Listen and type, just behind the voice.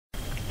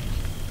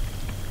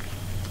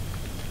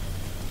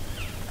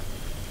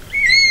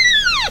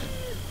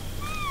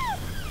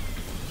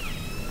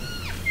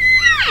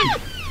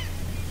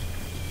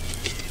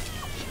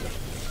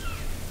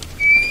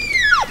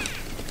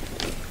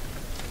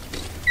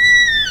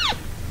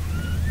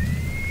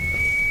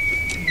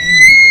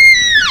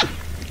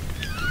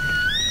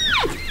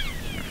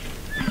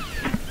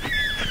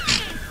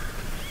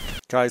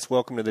Guys,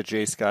 welcome to the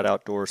J. Scott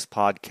Outdoors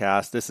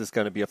podcast. This is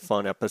going to be a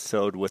fun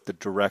episode with the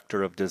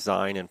Director of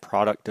Design and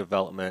Product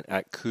Development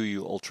at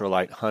KUIU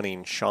Ultralight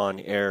Hunting, Shaun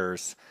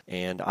Ayers.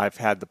 And I've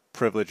had the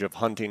privilege of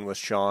hunting with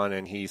Shaun,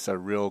 and he's a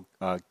real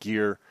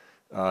gear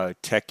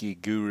techie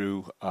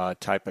guru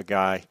type of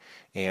guy.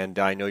 And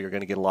I know you're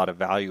going to get a lot of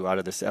value out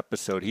of this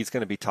episode. He's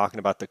going to be talking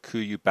about the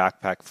KUIU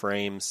backpack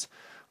frames,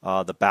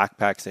 the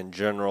backpacks in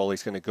general.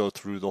 He's going to go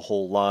through the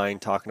whole line,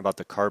 talking about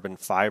the carbon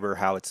fiber,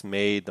 how it's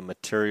made, the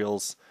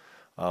materials,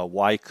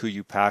 why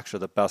KUIU packs are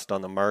the best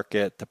on the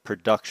market, the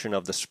production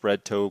of the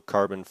spread toe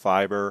carbon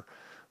fiber,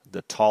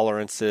 the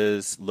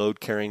tolerances, load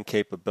carrying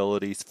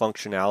capabilities,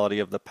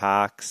 functionality of the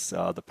packs,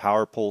 the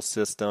power pole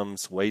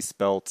systems, waist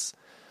belts,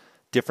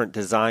 different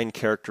design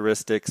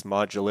characteristics,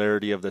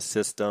 modularity of the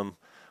system,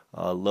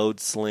 load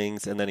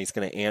slings, and then he's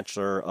going to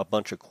answer a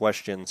bunch of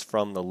questions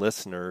from the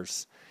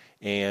listeners.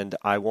 And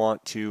I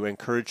want to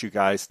encourage you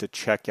guys to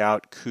check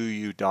out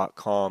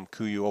KUIU.com,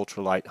 KUIU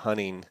Ultralight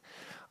Hunting.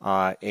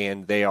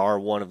 And they are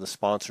one of the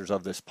sponsors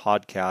of this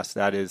podcast.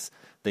 That is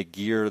the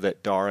gear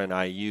that Dara and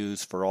I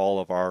use for all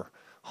of our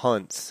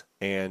hunts.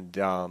 And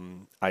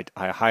I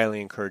highly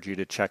encourage you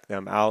to check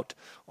them out.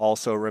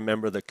 Also,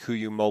 remember the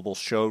KUIU Mobile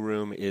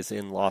Showroom is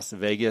in Las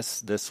Vegas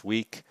this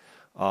week,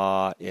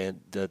 in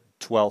the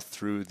 12th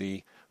through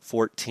the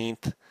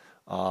 14th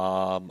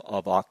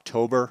of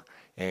October,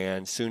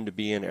 and soon to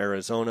be in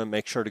Arizona.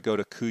 Make sure to go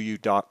to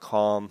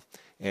KUIU.com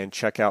and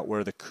check out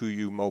where the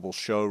KUIU Mobile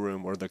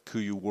Showroom or the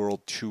KUIU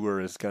World Tour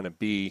is going to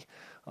be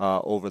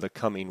over the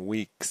coming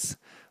weeks.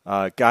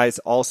 Guys,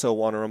 also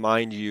want to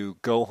remind you,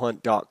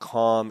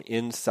 GoHunt.com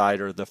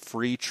Insider, the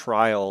free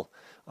trial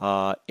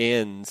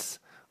ends.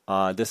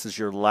 This is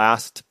your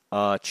last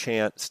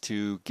chance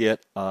to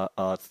get a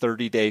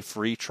 30-day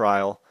free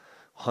trial,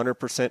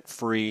 100%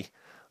 free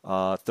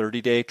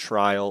 30-day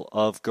trial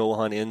of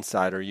GoHunt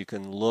Insider. You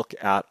can look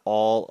at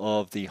all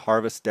of the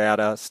harvest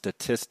data,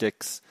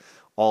 statistics,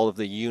 all of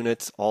the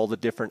units, all the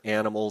different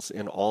animals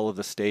in all of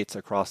the states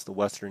across the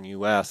western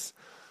U.S.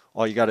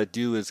 All you got to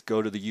do is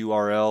go to the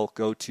URL,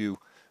 go to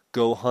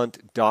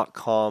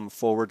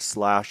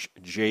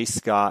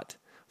gohunt.com/JScott,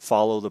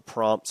 follow the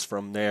prompts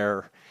from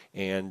there,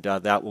 and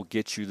that will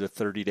get you the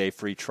 30-day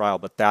free trial.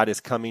 But that is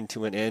coming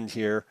to an end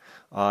here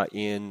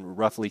in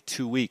roughly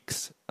 2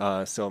 weeks.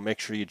 So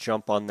make sure you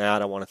jump on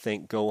that. I want to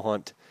thank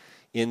GoHunt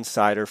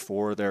Insider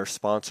for their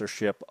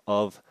sponsorship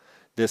of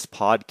this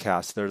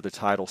podcast. They're the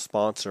title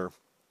sponsor.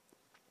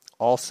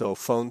 Also,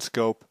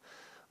 PhoneScope,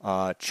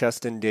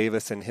 Cheston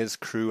Davis and his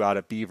crew out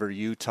of Beaver,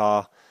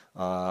 Utah,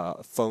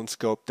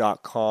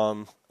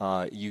 phonescope.com.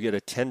 You get a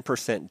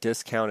 10%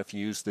 discount if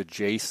you use the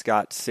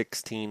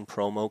JScott16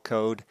 promo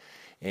code.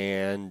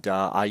 And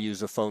I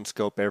use a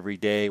PhoneScope every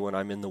day when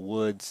I'm in the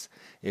woods.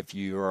 If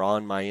you are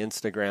on my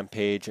Instagram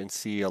page and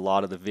see a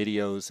lot of the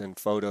videos and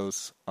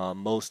photos,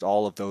 most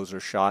all of those are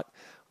shot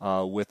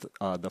with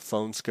the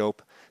PhoneScope.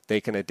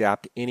 They can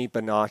adapt any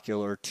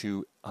binocular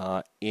to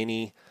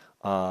any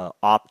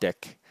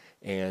optic,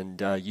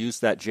 and use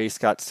that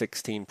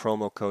JScott16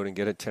 promo code and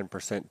get a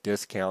 10%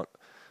 discount.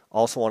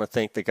 Also want to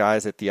thank the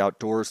guys at the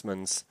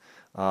Outdoorsman's,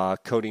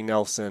 Cody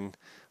Nelson,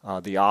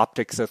 the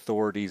Optics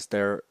Authorities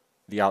there,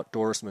 the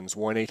Outdoorsman's,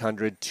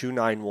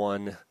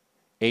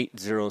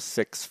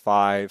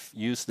 1-800-291-8065.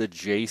 Use the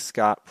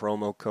JScott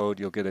promo code.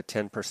 You'll get a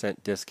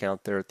 10%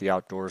 discount there at the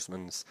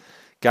Outdoorsman's.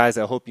 Guys,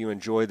 I hope you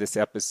enjoy this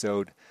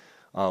episode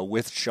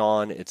with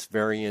Shaun. It's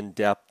very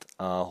in-depth.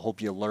 Hope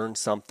you learned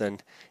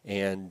something.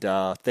 And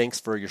thanks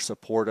for your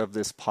support of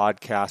this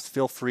podcast.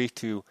 Feel free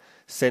to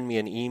send me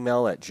an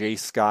email at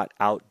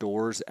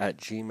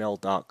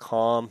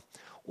jscottoutdoors@gmail.com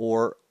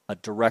or a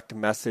direct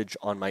message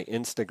on my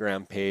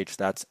Instagram page.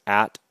 That's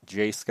at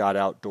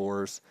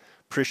jscottoutdoors.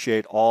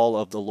 Appreciate all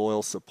of the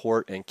loyal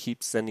support and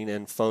keep sending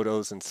in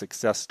photos and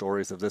success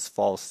stories of this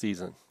fall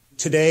season.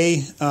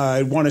 Today,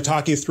 I want to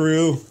talk you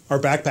through our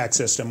backpack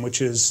system,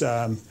 which is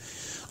a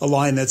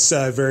line that's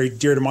very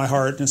dear to my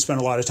heart, and I spent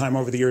a lot of time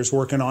over the years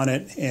working on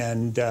it.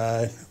 And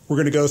we're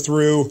going to go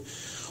through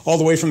all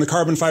the way from the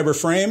carbon fiber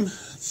frame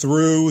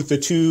through the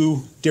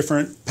two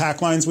different pack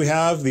lines we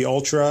have, the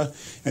Ultra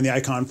and the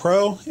Icon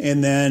Pro.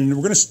 And then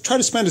we're going to try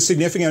to spend a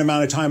significant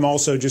amount of time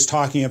also just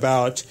talking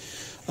about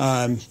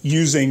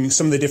using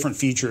some of the different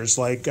features,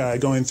 like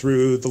going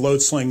through the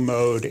load sling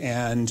mode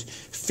and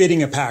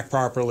fitting a pack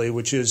properly,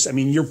 which is, I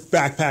mean, your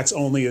backpack's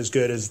only as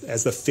good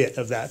as the fit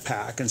of that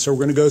pack. And so we're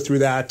going to go through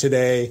that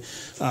today,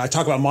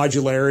 talk about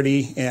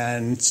modularity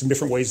and some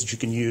different ways that you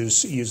can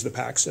use the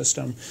pack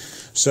system.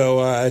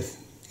 So,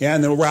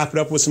 and then we'll wrap it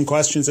up with some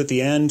questions at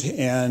the end,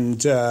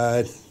 and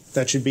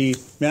that should be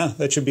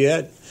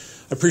it.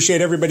 I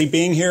appreciate everybody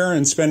being here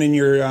and spending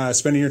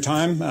your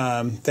time.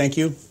 Thank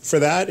you for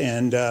that,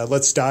 and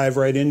let's dive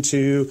right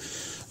into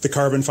the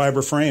carbon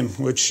fiber frame,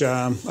 which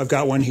I've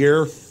got one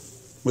here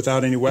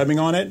without any webbing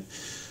on it.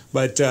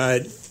 But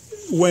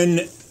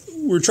when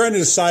we're trying to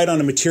decide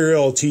on a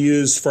material to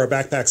use for our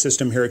backpack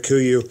system here at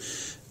KUIU,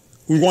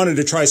 we wanted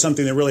to try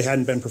something that really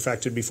hadn't been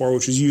perfected before,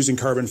 which was using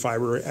carbon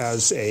fiber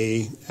as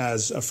a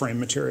frame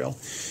material.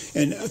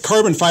 And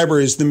carbon fiber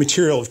is the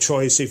material of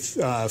choice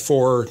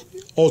for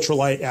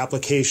ultralight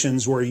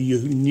applications where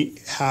you need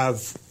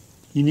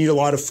a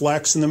lot of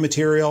flex in the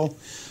material.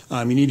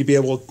 You need to be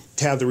able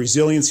to have the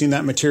resiliency in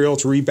that material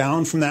to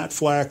rebound from that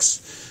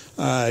flex.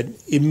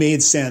 It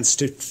made sense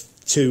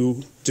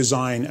to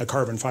design a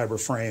carbon fiber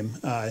frame.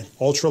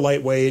 Ultra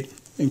lightweight,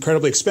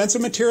 incredibly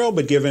expensive material,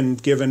 but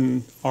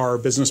given our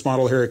business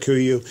model here at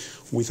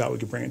KUIU, we thought we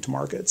could bring it to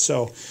market.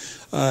 So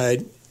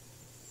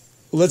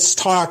let's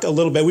talk a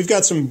little bit. We've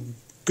got some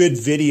good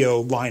video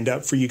lined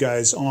up for you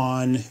guys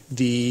on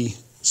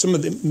some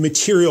of the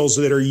materials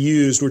that are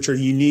used, which are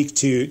unique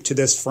to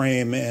this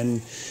frame.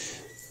 And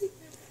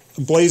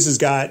Blaze has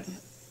got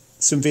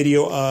some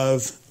video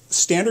of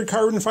standard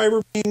carbon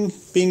fiber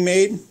being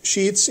made,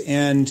 sheets,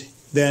 and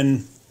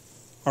then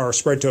our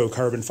spread toe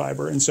carbon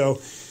fiber. And so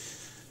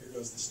here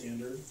goes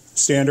the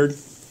standard.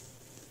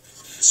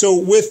 So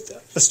with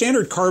a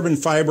standard carbon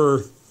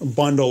fiber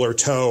bundle or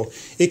toe,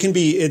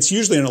 it's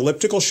usually an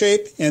elliptical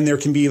shape, and there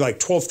can be like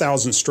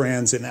 12,000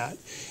 strands in that.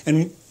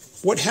 And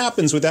what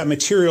happens with that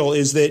material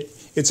is that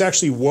it's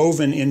actually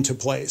woven into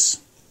place.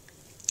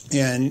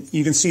 And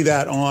you can see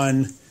that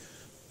on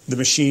the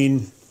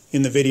machine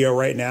in the video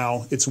right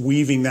now. It's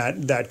weaving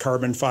that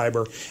carbon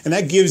fiber. And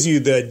that gives you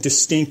the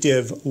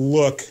distinctive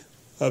look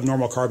of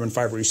normal carbon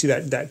fiber. You see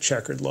that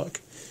checkered look.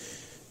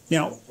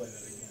 Now, I'll play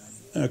that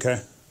again.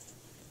 okay.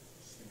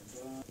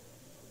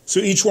 So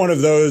each one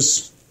of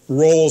those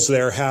rolls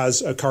there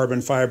has a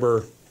carbon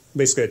fiber,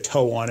 basically a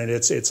toe on it.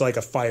 It's like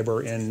a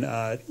fiber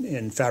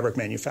in fabric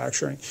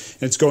manufacturing.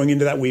 And it's going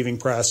into that weaving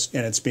press,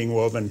 and it's being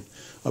woven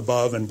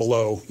above and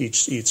below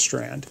each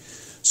strand.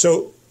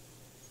 So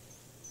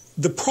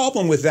the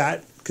problem with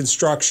that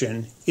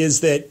construction is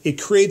that it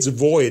creates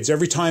voids.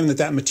 Every time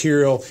that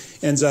material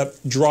ends up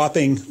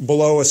dropping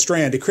below a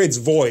strand, it creates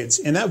voids,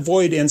 and that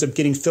void ends up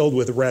getting filled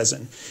with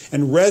resin.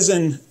 And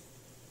resin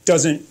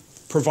doesn't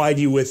provide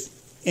you with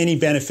any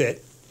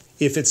benefit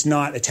if it's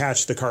not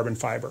attached to the carbon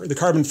fiber. The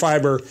carbon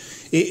fiber,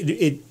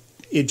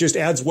 it just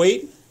adds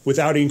weight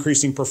without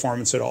increasing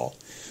performance at all.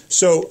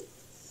 So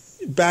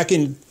back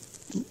in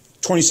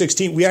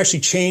 2016, we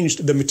actually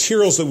changed the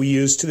materials that we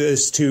use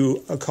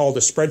to called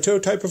a spread toe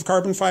type of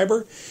carbon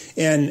fiber.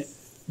 And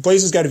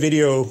Blaze has got a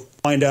video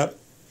lined up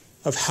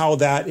of how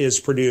that is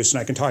produced,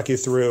 and I can talk you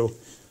through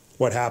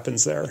what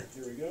happens there.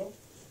 Here we go.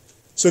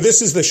 So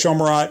this is the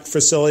Shomerot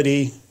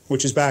facility,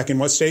 which is back in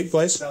what state,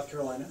 Blaze? South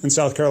Carolina. In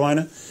South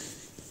Carolina.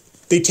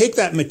 They take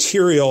that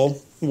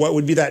material, what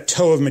would be that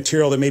toe of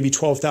material that may be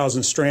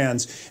 12,000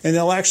 strands, and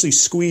they'll actually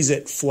squeeze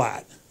it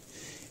flat.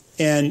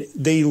 And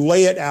they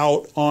lay it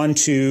out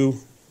onto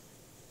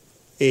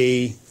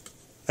a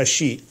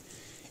sheet.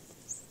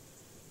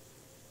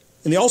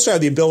 And they also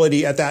have the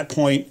ability at that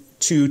point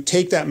to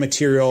take that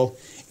material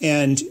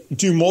and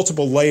do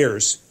multiple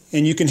layers.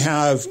 And you can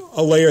have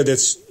a layer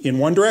that's in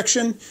one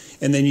direction,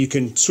 and then you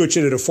can switch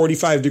it at a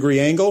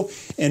 45-degree angle.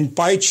 And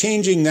by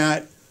changing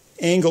that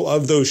angle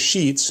of those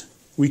sheets,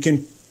 we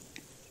can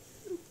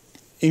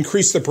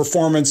increase the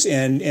performance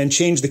and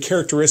change the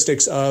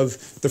characteristics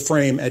of the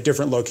frame at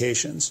different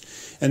locations.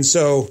 And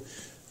so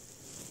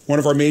one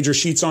of our major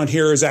sheets on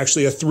here is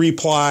actually a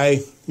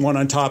 3-ply, one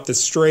on top that's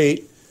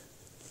straight,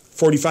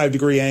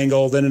 45-degree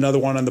angle, then another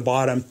one on the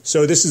bottom.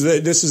 So this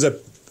is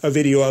a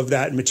video of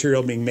that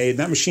material being made. And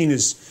that machine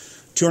is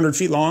 200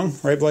 feet long,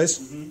 right, Blaze?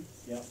 Mm-hmm.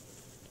 Yeah.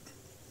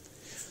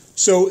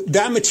 So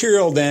that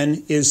material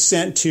then is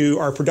sent to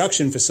our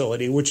production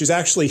facility, which is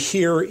actually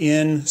here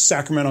in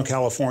Sacramento,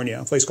 California,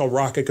 a place called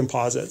Rocket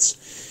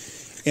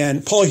Composites.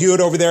 And Paul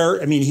Hewitt over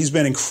there, I mean, he's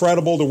been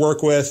incredible to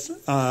work with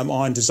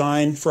on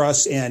design for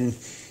us. And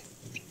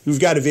we've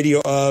got a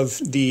video of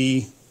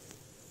the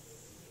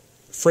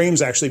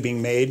frames actually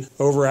being made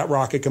over at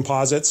Rocket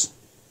Composites.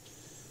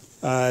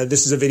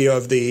 This is a video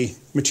of the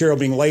material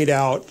being laid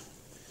out.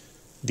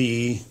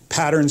 The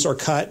patterns are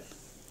cut.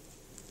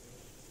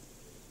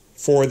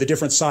 For the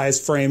different size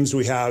frames,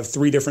 we have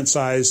 3 different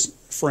size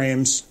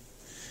frames.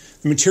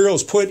 The material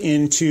is put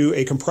into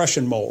a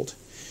compression mold.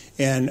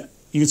 And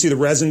you can see the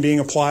resin being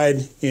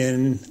applied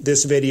in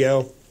this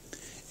video.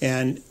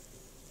 And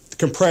the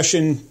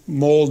compression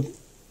mold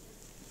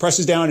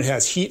presses down. It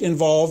has heat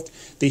involved.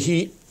 The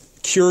heat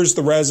cures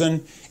the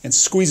resin and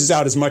squeezes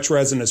out as much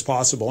resin as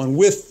possible. And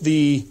with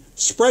the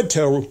spread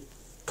toe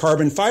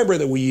carbon fiber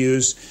that we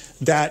use,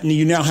 that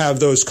you now have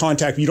those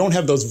contact, you don't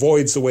have those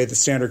voids the way the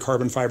standard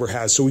carbon fiber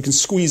has, so we can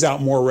squeeze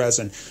out more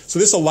resin. So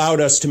this allowed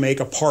us to make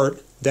a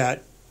part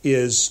that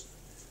is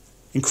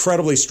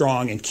incredibly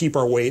strong and keep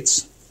our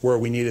weights where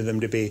we needed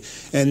them to be.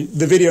 And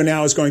the video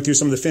now is going through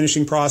some of the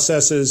finishing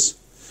processes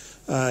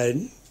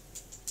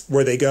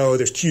where they go.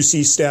 There's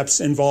QC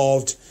steps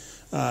involved,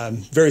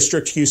 very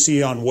strict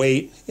QC on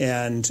weight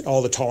and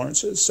all the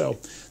tolerances. So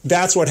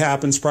that's what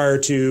happens prior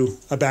to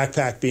a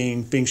backpack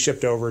being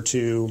shipped over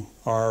to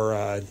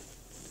our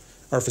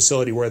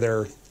facility where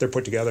they're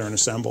put together and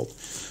assembled.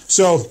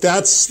 So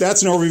that's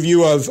an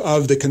overview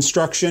of the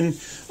construction.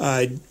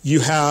 You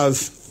have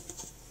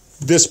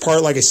This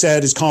part, like I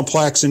said, is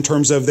complex in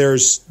terms of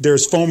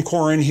there's foam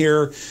core in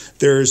here,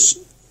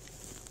 there's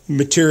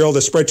material,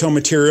 the spread tone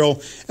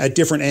material at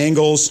different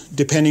angles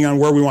depending on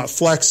where we want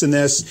flex in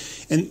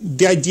this.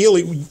 And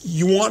ideally,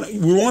 we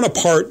want a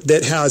part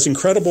that has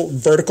incredible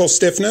vertical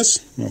stiffness.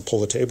 I'm going to pull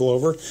the table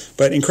over,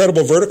 but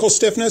incredible vertical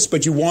stiffness,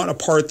 but you want a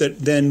part that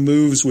then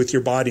moves with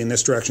your body in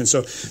this direction.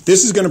 So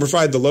this is going to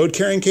provide the load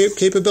carrying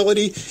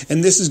capability,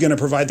 and this is going to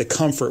provide the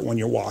comfort when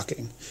you're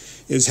walking,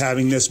 is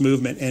having this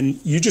movement. And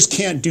you just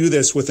can't do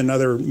this with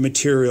another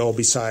material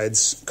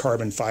besides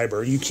carbon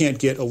fiber. You can't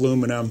get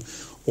aluminum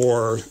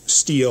or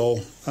steel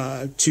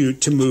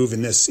to move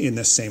in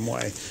this same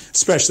way,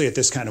 especially at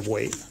this kind of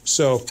weight.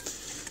 So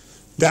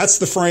that's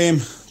the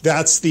frame.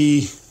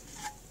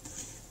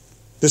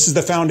 This is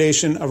the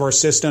foundation of our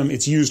system.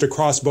 It's used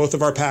across both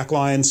of our pack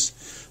lines.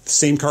 The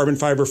same carbon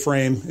fiber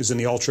frame is in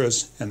the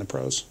Ultras and the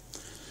Pros.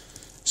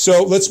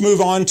 So let's move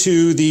on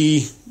to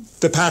the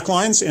pack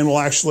lines, and we'll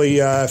actually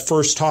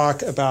first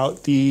talk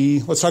about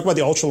the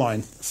Ultra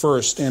line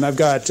first. And I've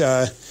got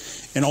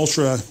an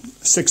Ultra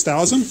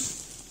 6000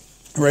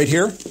 right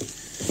here.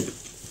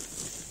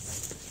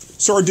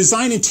 So our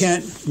design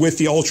intent with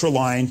the Ultra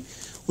line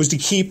was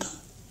to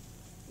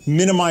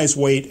minimize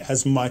weight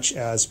as much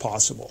as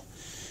possible.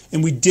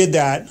 And we did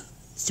that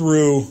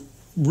through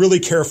really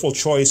careful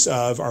choice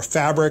of our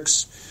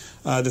fabrics.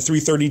 The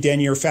 330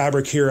 denier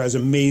fabric here has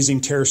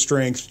amazing tear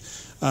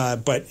strength,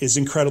 but is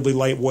incredibly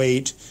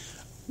lightweight.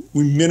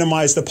 We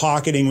minimize the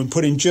pocketing. We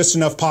put in just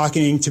enough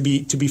pocketing to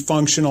be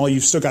functional.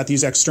 You've still got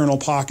these external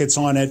pockets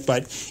on it,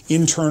 but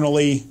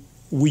internally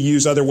we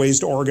use other ways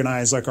to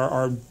organize, like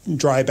our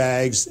dry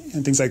bags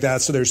and things like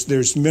that. So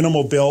there's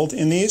minimal build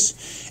in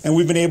these. And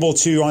we've been able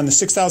to, on the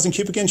 6,000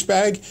 cubic inch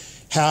bag,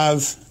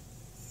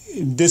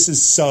 this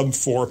is sub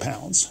 4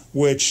 pounds,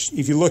 which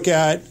if you look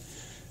at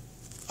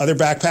other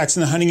backpacks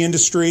in the hunting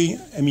industry,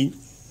 I mean,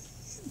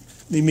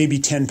 they may be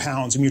 10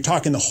 pounds. I mean, you're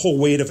talking the whole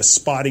weight of a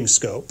spotting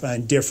scope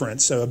and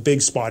difference, a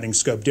big spotting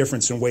scope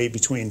difference in weight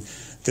between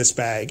this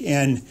bag.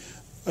 And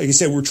like I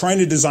said, we're trying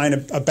to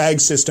design a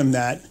bag system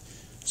that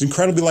is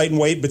incredibly light in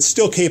weight, but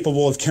still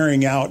capable of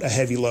carrying out a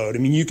heavy load. I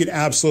mean, you could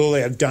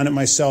absolutely, I've done it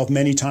myself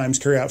many times,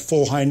 carry out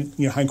full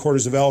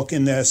hindquarters of elk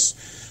in this.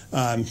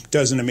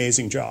 Does an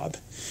amazing job.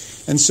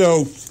 And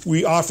so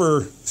we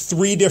offer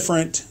 3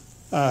 different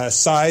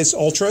size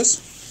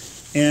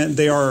Ultras, and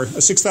they are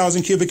a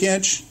 6,000 cubic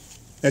inch.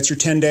 That's your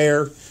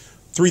 10-dayer.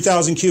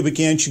 3,000 cubic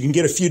inch, you can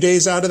get a few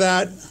days out of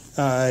that,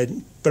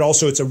 but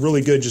also it's a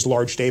really good just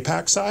large day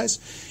pack size.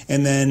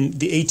 And then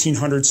the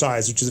 1,800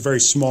 size, which is a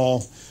very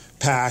small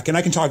pack, and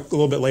I can talk a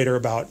little bit later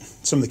about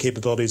some of the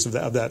capabilities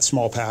of that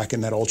small pack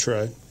and that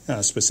Ultra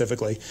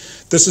specifically.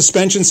 The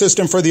suspension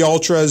system for the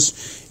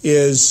Ultras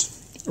is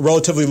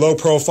relatively low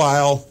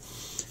profile,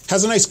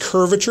 has a nice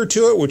curvature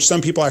to it, which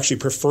some people actually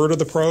prefer to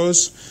the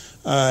Pros.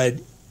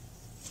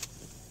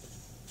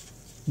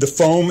 The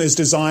foam is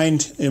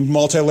designed in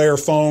multi-layer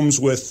foams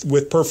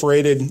with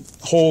perforated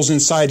holes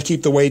inside to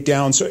keep the weight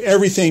down. So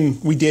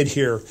everything we did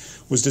here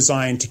was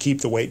designed to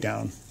keep the weight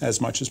down as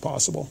much as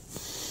possible.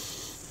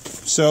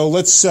 So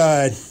let's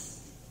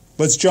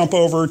jump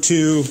over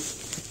to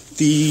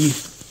the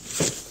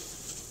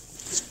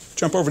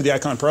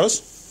Icon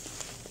Pros.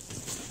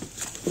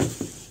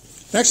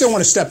 Actually, I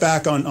want to step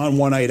back on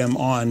one item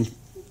on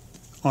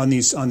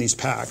these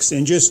packs,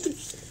 and just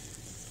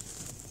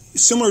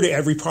similar to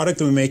every product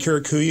that we make here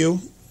at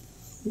KUIU,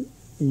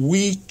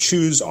 we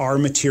choose our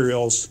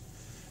materials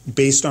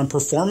based on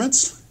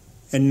performance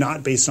and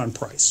not based on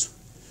price.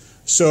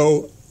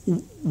 So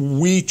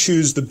we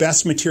choose the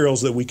best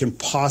materials that we can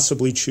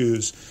possibly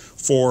choose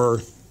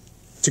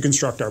to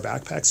construct our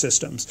backpack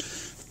systems.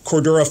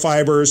 Cordura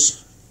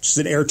fibers, which is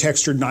an air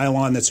textured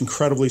nylon that's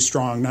incredibly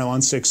strong, nylon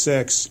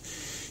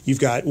 6.6. You've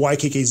got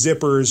YKK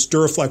zippers,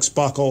 Duraflex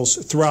buckles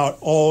throughout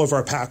all of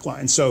our pack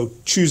lines. So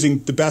choosing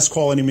the best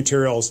quality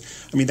materials,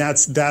 I mean,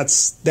 that's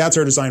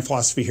our design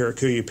philosophy here at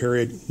KUIU,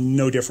 period.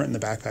 No different in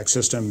the backpack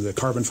system, the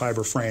carbon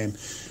fiber frame,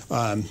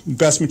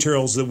 best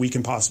materials that we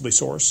can possibly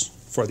source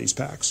for these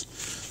packs.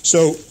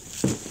 So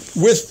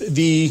with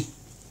the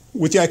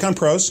Icon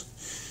Pros,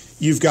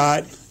 you've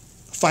got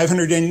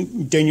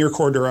 500 denier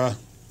Cordura,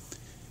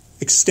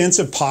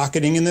 extensive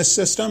pocketing in this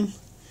system,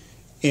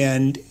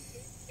 and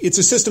it's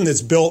a system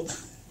that's built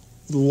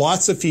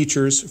lots of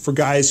features for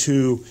guys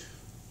or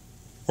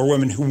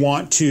women who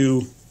want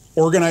to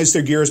organize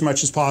their gear as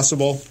much as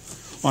possible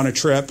on a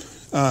trip,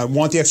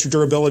 want the extra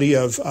durability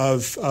of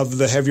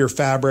the heavier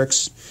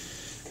fabrics.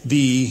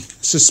 The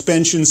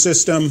suspension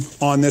system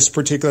on this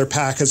particular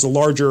pack has a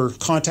larger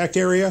contact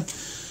area,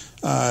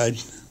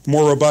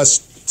 more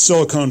robust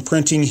silicone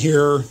printing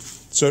here,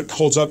 so it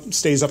holds up,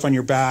 stays up on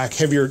your back,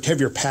 heavier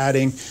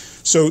padding.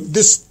 So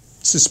this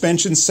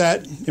suspension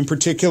set in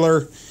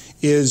particular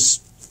is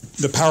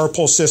the power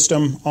pull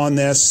system on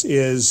this.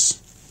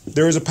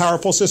 There is a power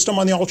pull system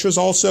on the Ultras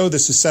also.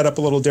 This is set up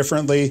a little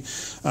differently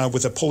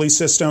with a pulley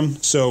system,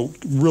 so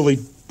really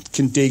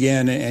can dig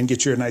in and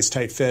get you a nice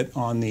tight fit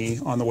on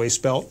the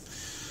waist belt.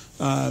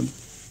 The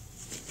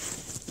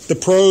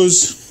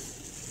Pros,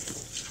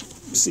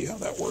 see how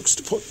that works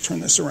to turn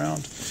this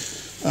around.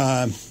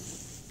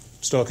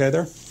 Still okay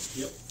there?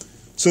 Yep.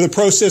 So the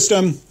Pro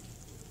system,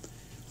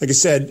 like I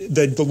said,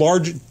 the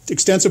large,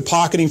 extensive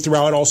pocketing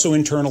throughout, also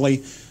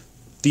internally.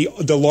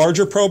 The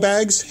larger Pro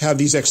bags have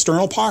these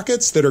external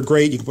pockets that are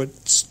great. You can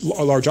put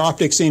large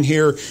optics in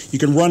here. You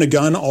can run a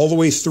gun all the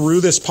way through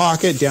this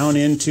pocket down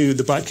into,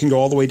 the butt can go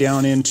all the way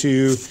down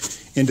into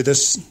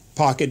this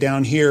pocket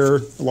down here.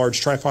 A large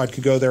tripod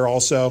could go there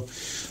also.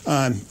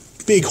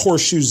 Big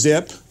horseshoe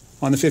zip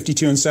on the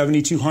 52 and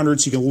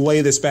 7200, so you can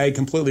lay this bag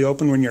completely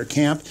open when you're at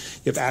camp.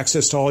 You have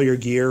access to all your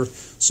gear.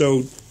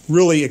 So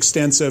really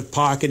extensive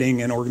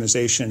pocketing and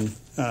organization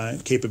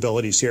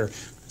capabilities here.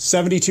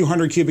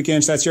 7,200 cubic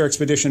inch, that's your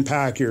expedition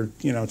pack, your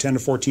 10 to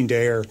 14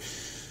 day, or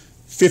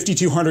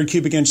 5,200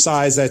 cubic inch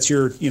size, that's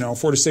your 4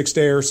 to 6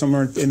 day or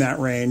somewhere in that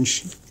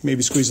range.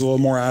 Maybe squeeze a little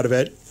more out of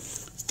it.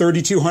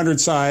 3,200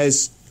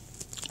 size,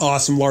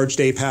 awesome large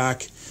day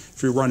pack. If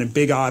you're running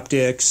big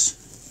optics,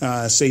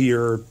 say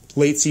you're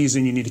late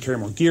season, you need to carry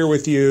more gear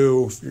with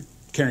you. If you're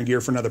carrying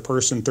gear for another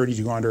person,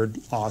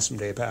 3,200, awesome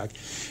day pack.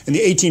 And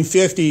the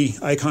 1850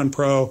 Icon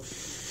Pro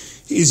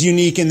is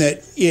unique in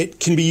that it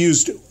can be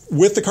used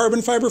with the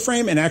carbon fiber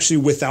frame and actually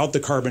without the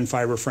carbon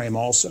fiber frame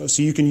also.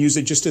 So you can use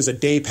it just as a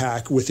day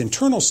pack with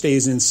internal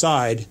stays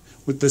inside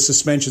with the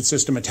suspension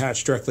system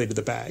attached directly to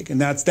the bag.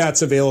 And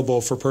that's available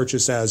for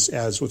purchase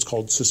as what's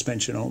called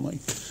suspension only.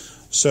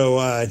 So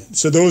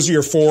those are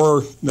your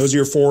four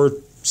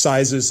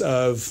sizes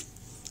of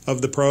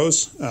the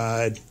Pros.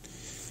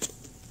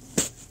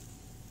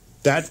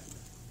 That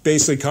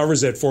basically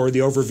covers it for the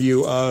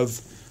overview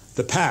of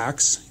the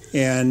packs.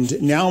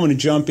 And now I'm going to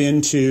jump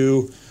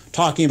into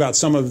talking about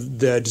some of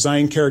the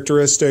design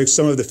characteristics,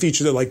 some of the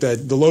features that, like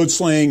the load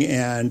sling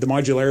and the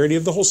modularity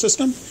of the whole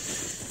system.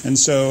 And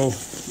so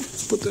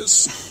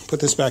let's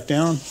put this back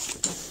down.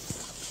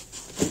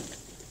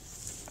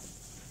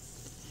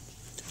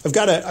 I've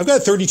got a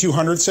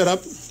 3200 set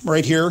up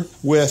right here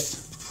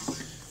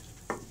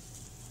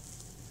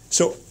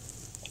so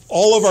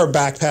all of our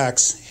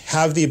backpacks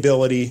have the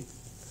ability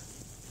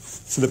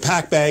for the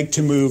pack bag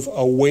to move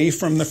away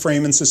from the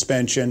frame and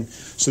suspension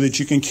so that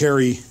you can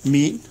carry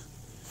meat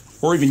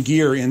or even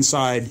gear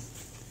inside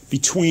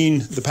between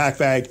the pack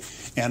bag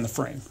and the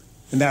frame.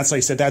 And that's, like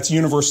I said, that's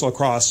universal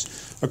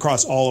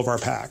across all of our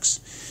packs.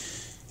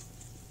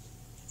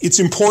 It's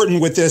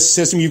important with this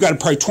system, you've got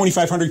probably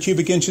 2,500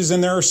 cubic inches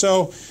in there or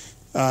so.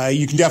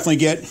 You can definitely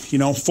get,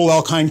 full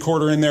elk hind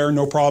quarter in there,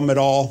 no problem at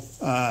all.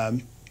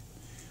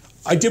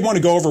 I did want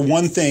to go over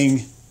one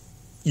thing.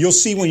 You'll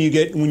see when you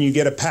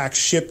get a pack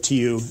shipped to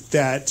you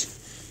that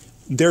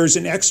there's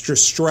an extra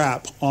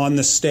strap on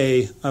the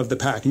stay of the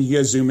pack. And you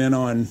guys zoom in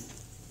on,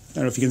 I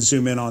don't know if you can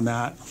zoom in on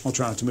that. I'll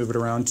try not to move it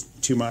around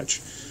too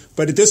much.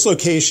 But at this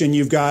location,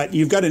 you've got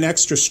an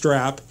extra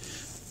strap.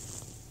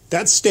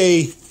 That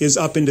stay is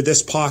up into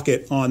this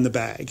pocket on the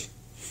bag.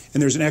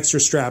 And there's an extra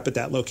strap at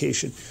that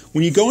location.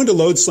 When you go into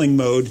load sling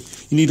mode,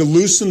 you need to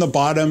loosen the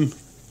bottom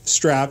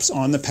straps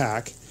on the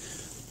pack.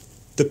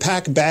 The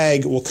pack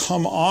bag will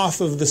come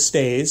off of the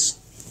stays,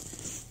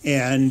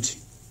 and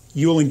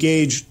you will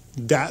engage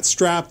that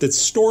strap that's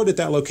stored at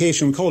that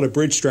location. We call it a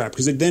bridge strap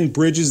because it then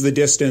bridges the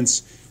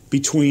distance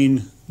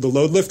between the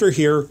load lifter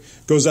here,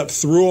 goes up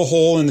through a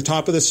hole in the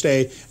top of the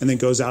stay, and then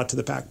goes out to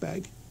the pack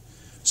bag.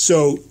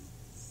 So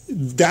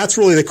that's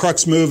really the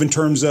crux move in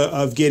terms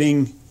of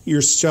getting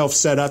yourself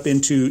set up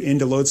into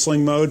load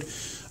sling mode,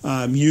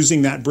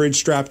 using that bridge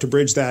strap to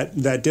bridge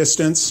that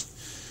distance.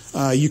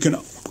 You can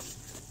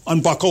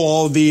unbuckle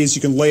all of these.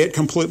 You can lay it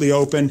completely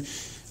open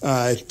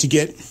to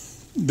get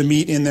the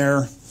meat in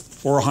there,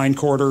 or a hind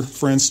quarter,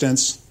 for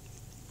instance.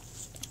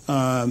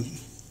 In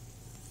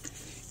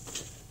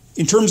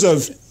terms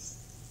of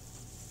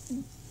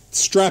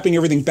strapping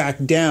everything back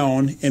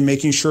down and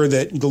making sure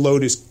that the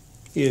load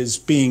is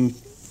being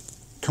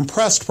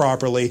compressed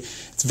properly,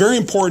 it's very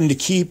important to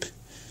keep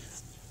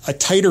a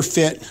tighter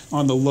fit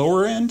on the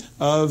lower end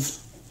of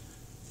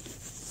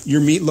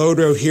your meat load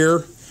out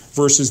here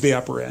versus the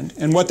upper end.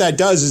 And what that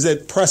does is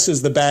it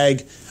presses the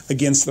bag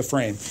against the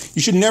frame.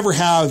 You should never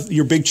have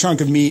your big chunk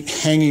of meat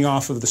hanging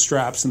off of the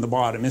straps in the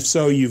bottom. If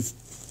so, you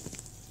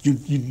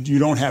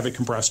don't have it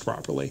compressed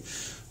properly.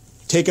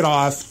 Take it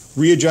off,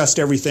 readjust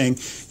everything.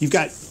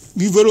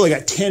 You've literally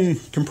got 10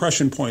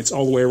 compression points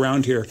all the way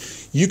around here.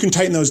 You can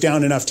tighten those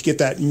down enough to get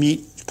that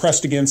meat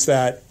pressed against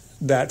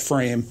that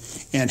frame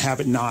and have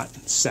it not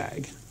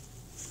sag.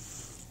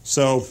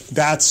 So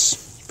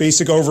that's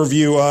basic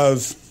overview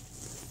of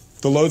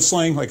the load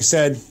sling. Like I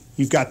said,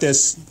 you've got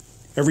this.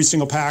 Every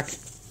single pack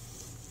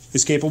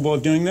is capable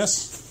of doing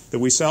this that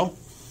we sell.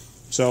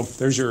 So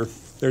there's your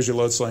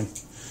load sling.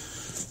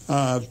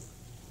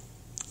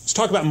 Let's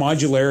talk about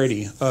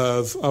modularity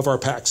of our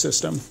pack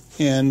system.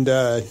 And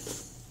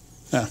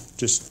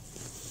just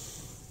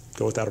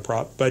go without a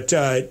prop. But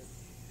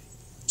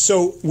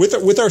so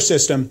with our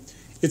system,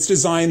 it's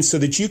designed so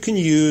that you can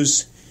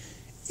use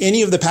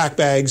any of the pack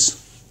bags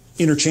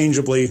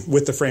interchangeably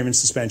with the frame and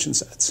suspension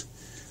sets.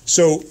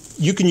 So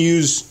you can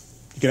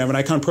have an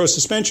Icon Pro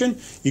suspension,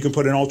 you can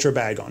put an Ultra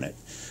bag on it.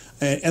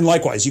 And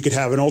likewise, you could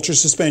have an Ultra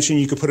suspension,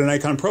 you could put an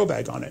Icon Pro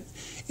bag on it.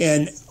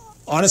 And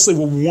honestly,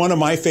 one of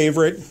my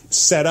favorite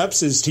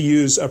setups is to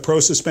use a Pro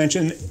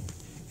suspension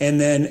and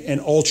then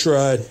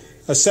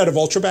a set of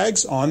Ultra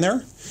bags on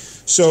there.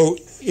 So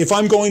if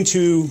I'm going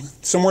to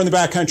somewhere in the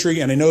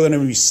backcountry and I know that I'm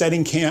going to be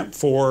setting camp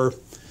for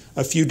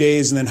a few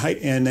days and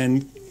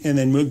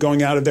then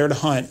going out of there to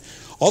hunt,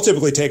 I'll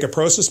typically take a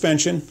Pro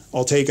suspension,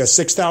 I'll take a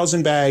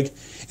 6,000 bag,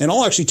 and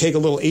I'll actually take a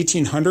little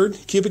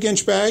 1,800 cubic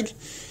inch bag,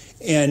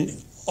 and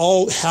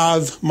I'll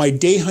have my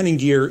day hunting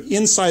gear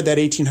inside that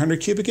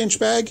 1,800 cubic inch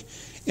bag,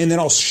 and then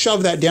I'll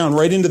shove that down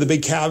right into the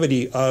big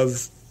cavity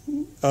of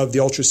the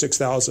Ultra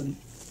 6000.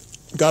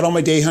 Got all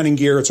my day hunting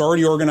gear. It's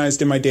already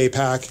organized in my day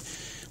pack.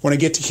 When I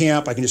get to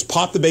camp, I can just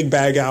pop the big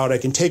bag out. I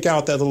can take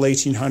out that little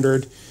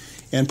 1,800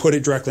 and put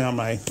it directly on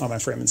my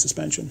frame and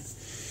suspension.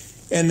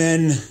 And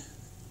then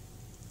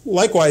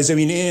likewise, I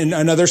mean, in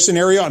another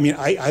scenario, I mean,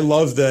 I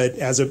love the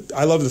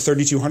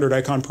 3200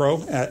 Icon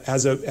Pro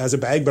as a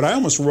bag, but I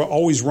almost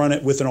always run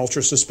it with an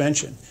Ultra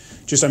suspension.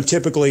 Just I'm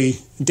typically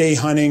day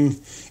hunting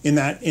in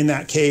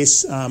that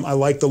case. I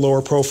like the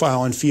lower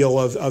profile and feel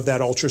of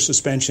that Ultra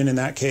suspension in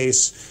that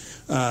case.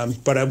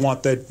 But I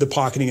want the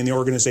pocketing and the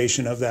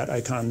organization of that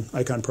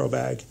Icon Pro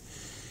bag.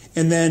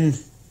 And then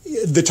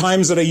the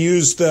times that I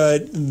use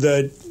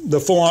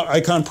the full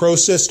Icon Pro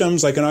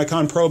systems, like an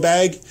Icon Pro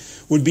bag,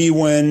 would be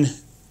when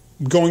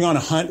going on a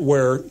hunt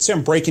where, say,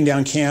 I'm breaking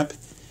down camp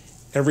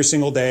every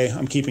single day.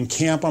 I'm keeping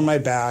camp on my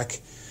back.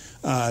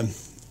 A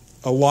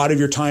lot of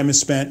your time is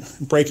spent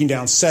breaking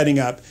down, setting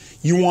up.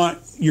 You want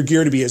your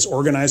gear to be as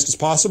organized as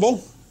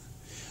possible.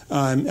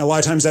 A lot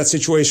of times that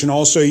situation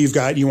also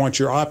you want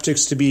your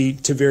optics to be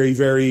very,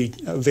 very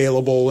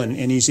available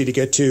and easy to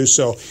get to.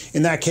 So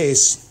in that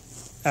case,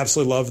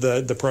 absolutely love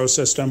the Pro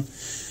system.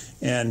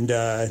 And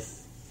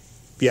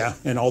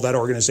and all that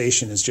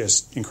organization is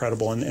just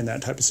incredible in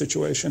that type of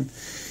situation.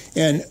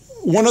 And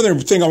one other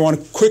thing I want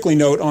to quickly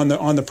note on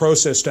the Pro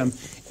system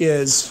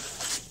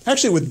is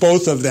actually with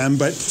both of them,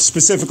 but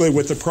specifically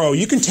with the Pro,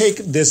 you can take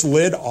this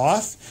lid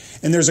off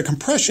and there's a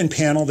compression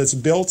panel that's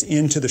built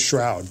into the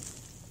shroud.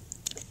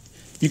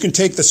 You can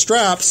take the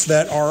straps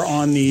that are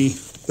on the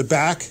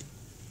back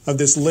of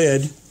this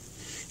lid,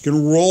 you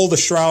can roll the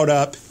shroud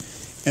up,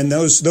 and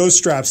those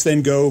straps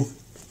then go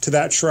to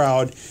that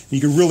shroud.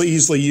 You can really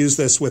easily use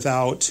this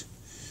without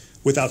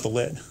the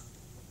lid.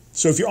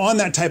 So if you're on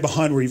that type of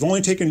hunt where you're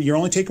only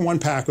taking one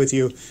pack with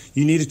you,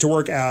 you need it to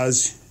work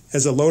as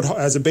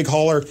a big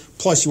hauler,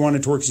 plus you want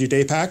it to work as your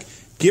day pack,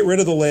 get rid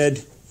of the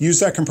lid, use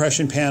that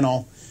compression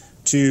panel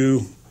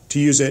to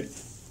use it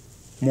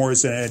more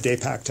as a day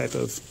pack type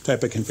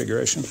of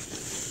configuration.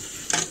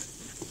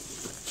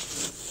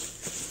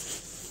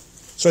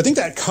 So I think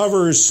that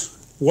covers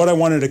what I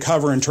wanted to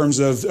cover in terms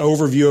of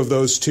overview of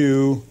the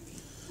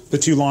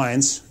two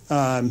lines.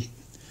 I'm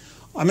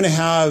going to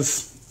have,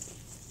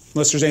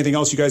 unless there's anything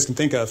else you guys can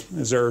think of,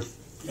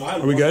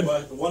 are we good?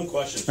 One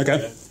question.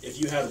 Okay.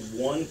 If you had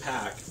one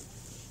pack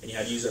and you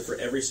had to use it for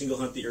every single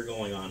hunt that you're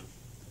going on,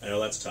 I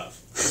know that's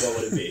tough. What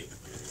would it be?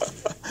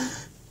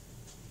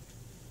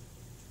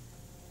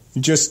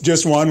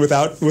 Just one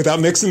without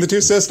mixing the two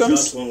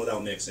systems? Just one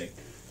without mixing.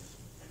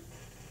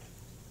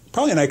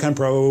 Probably an Icon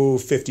Pro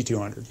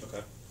 5200.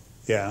 Okay.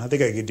 Yeah, I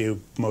think I could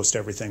do most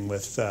everything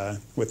with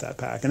that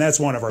pack, and that's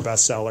one of our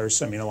best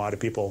sellers. I mean, a lot of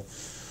people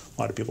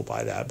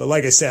buy that. But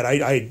like I said,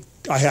 I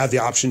have the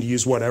option to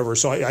use whatever,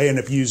 so I end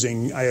up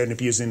using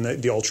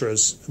the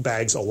Ultras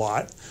bags a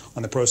lot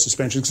on the Pro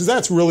suspensions because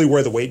that's really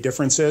where the weight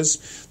difference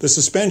is. The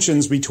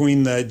suspensions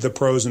between the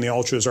Pros and the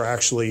Ultras are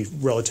actually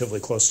relatively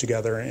close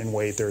together in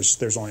weight.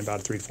 There's only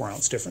about a 3 to 4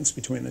 ounce difference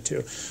between the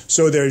two.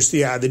 So there's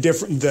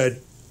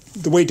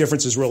the weight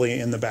difference is really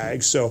in the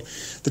bag. So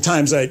the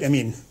times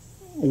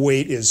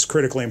weight is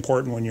critically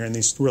important when you're in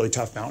these really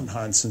tough mountain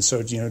hunts, and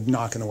so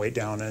knocking the weight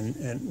down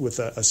and with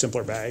a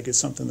simpler bag is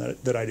something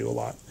that I do a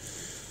lot.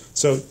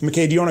 So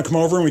McKay, do you want to come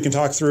over and we can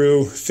talk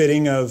through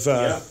fitting of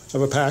a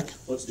pack?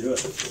 Let's do it.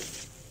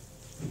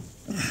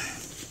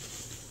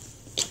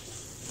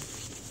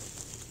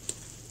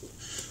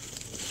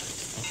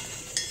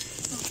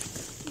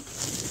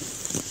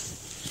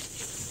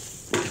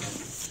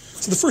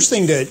 So the first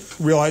thing to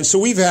realize, so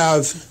we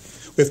have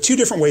 2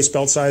 different waist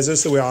belt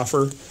sizes that we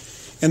offer.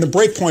 And the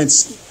break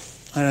point's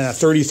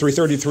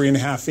 33 and a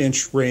half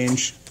inch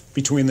range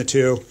between the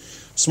two.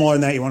 Smaller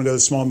than that, you want to go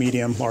with the small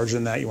medium. Larger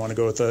than that, you want to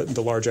go with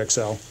the large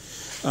XL.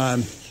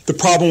 The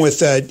problem with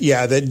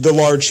the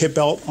large hip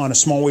belt on a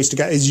small waisted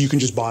guy is you can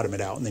just bottom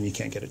it out and then you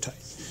can't get it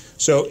tight.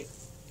 So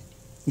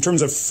in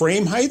terms of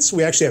frame heights,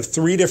 we actually have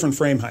 3 different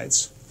frame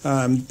heights.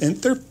 And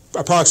they're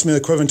approximately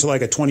equivalent to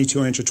like a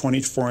 22 inch, a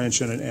 24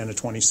 inch, and a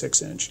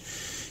 26 inch.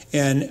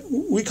 And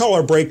we call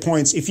our break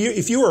points, if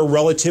you are a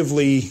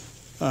relatively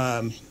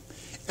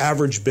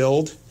average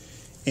build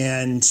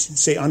and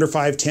say under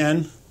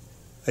 5'10",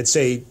 I'd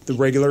say the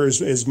regular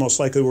is most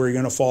likely where you're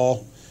going to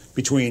fall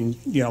between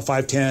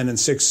 5'10" and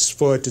 6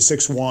 foot to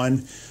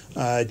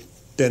 6'1",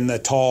 then the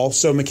tall.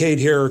 So McCade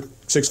here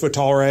 6 foot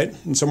tall, right?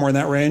 And somewhere in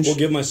that range? We'll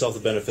give myself the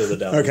benefit of the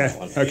doubt. Okay,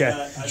 On that one. okay.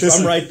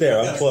 I'm right there.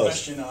 I've I'm got close. a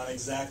question on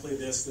exactly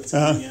this that's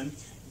coming in.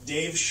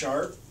 Dave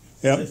Sharp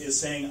is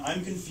saying,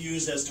 I'm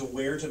confused as to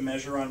where to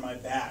measure on my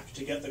back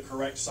to get the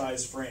correct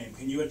size frame.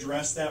 Can you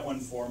address that one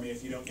for me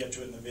if you don't get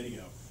to it in the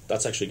video?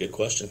 That's actually a good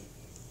question.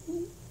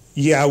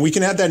 Yeah, we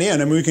can add that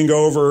in. I mean, we can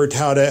go over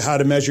how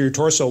to measure your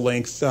torso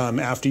length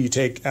after you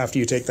take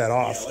that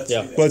off.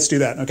 Yeah, let's do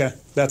that. Okay,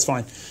 that's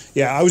fine.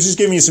 Yeah, I was just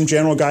giving you some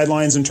general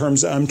guidelines in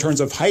terms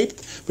of height,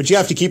 but you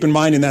have to keep in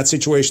mind in that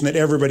situation that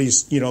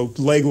everybody's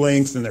leg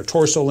length and their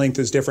torso length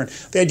is different.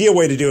 The ideal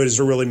way to do it is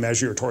to really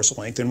measure your torso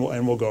length, and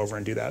we'll go over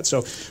and do that.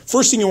 So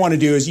first thing you want to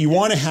do is you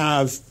want to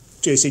have,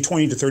 say,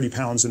 20 to 30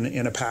 pounds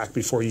in a pack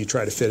before you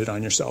try to fit it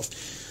on yourself.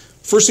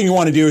 First thing you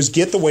want to do is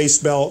get the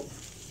waist belt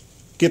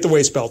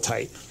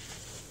tight.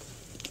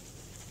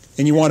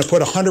 And you want to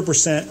put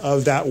 100%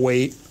 of that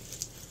weight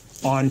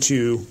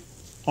onto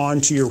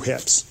your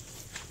hips.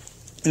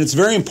 And it's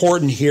very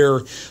important here.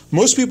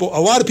 A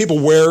lot of people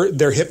wear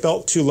their hip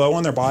belt too low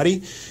on their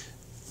body.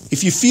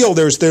 If you feel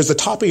there's the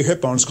top of your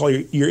hip bone, it's called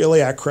your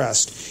iliac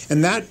crest,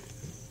 and that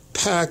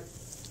pack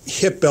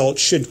hip belt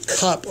should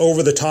cup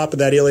over the top of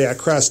that iliac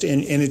crest,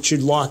 and it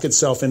should lock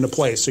itself into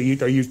place. So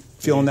are you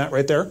feeling that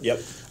right there?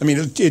 Yep. I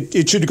mean,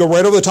 it should go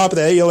right over the top of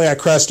that iliac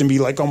crest and be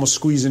like almost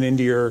squeezing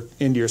into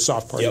your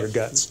soft part of your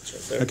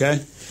guts. Right,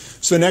 okay?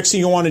 So the next thing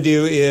you want to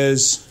do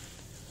is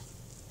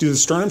do the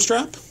sternum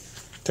strap.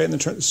 Tighten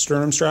the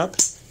sternum strap.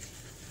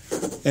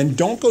 And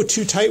don't go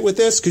too tight with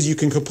this because you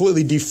can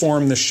completely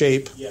deform the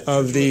shape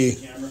of the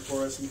camera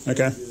for us.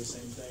 Okay. Do the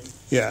same thing.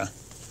 Yeah.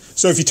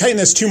 So if you tighten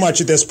this too much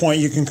at this point,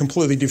 you can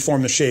completely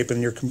deform the shape.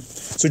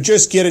 So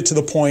just get it to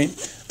the point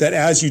that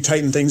as you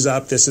tighten things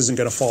up, this isn't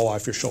going to fall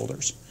off your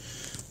shoulders.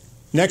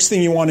 Next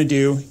thing you want to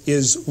do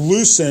is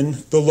loosen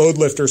the load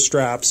lifter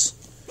straps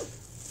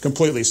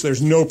completely, so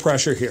there's no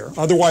pressure here.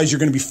 Otherwise, you're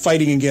going to be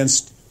fighting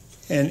against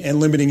and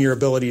limiting your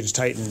ability to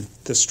tighten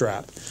the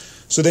strap.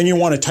 So then you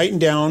want to tighten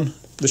down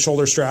the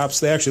shoulder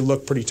straps. They actually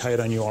look pretty tight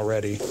on you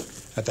already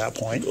at that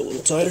point. Go a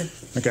little tighter.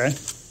 Okay.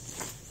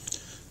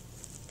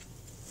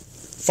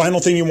 Final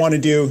thing you want to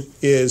do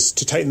is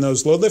to tighten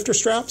those load lifter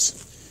straps.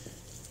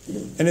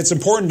 And it's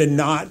important to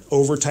not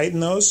over tighten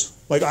those.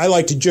 Like I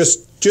like to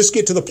just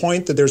get to the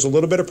point that there's a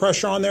little bit of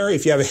pressure on there.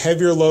 If you have a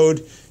heavier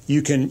load,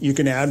 you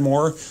can add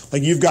more.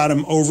 Like you've got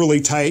them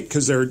overly tight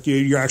because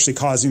you're actually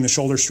causing the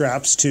shoulder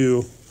straps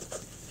to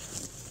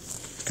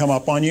come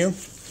up on you.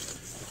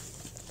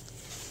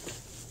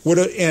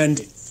 And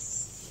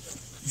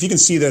if you can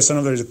see this, I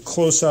don't know if there's a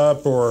close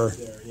up or.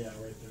 There, yeah, right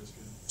there is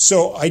good.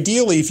 So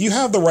ideally, if you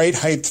have the right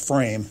height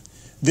frame,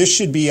 this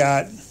should be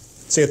at,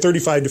 say, a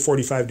 35 to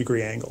 45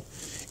 degree angle.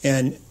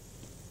 And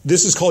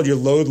this is called your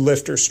load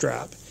lifter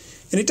strap.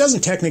 And it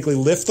doesn't technically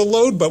lift the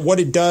load, but what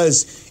it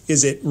does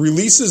is it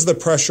releases the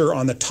pressure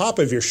on the top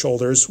of your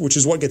shoulders, which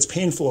is what gets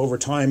painful over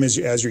time as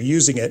you're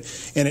using it,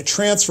 and it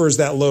transfers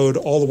that load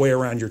all the way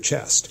around your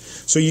chest.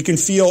 So you can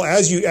feel,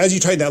 as you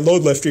tighten that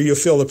load lifter, you'll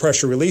feel the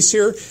pressure release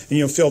here, and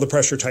you'll feel the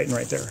pressure tighten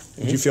right there.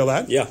 Mm-hmm. Did you feel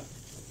that? Yeah.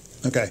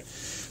 Okay.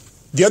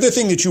 The other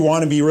thing that you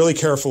want to be really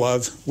careful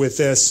of with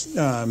this,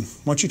 why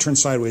don't you turn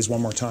sideways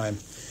one more time,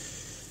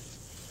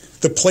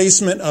 the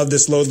placement of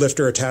this load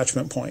lifter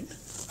attachment point.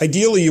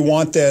 Ideally, you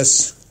want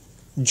this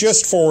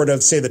just forward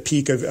of, say, the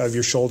peak of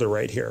your shoulder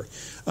right here.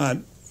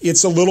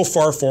 It's a little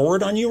far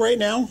forward on you right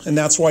now, and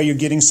that's why you're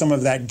getting some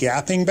of that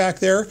gapping back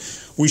there.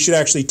 We should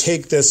actually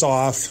take this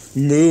off,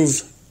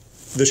 move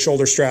the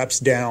shoulder straps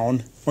down.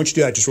 Why don't you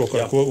do that just real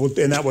quick?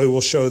 Yeah. And that way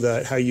we'll show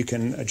how you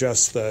can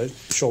adjust the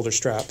shoulder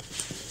strap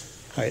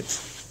height.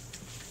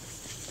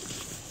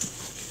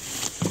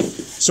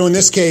 So in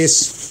this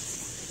case,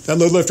 that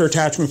load lifter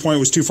attachment point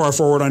was too far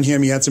forward on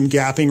him. He had some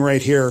gapping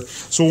right here.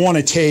 So we'll want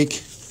to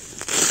take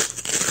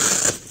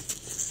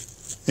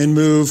and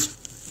move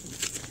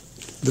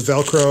the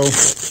Velcro,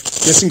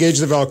 disengage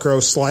the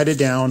Velcro, slide it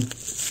down.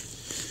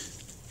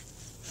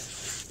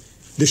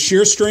 The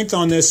shear strength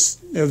on this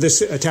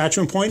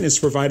attachment point is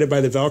provided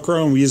by the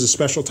Velcro, and we use a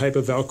special type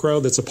of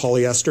Velcro that's a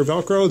polyester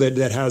Velcro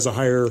that has a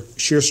higher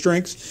shear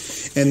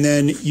strength. And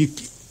then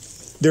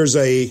there's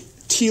a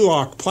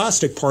T-lock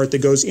plastic part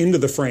that goes into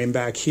the frame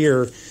back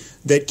here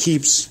that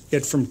keeps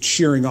it from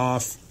shearing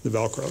off the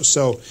Velcro.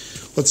 So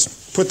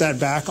let's put that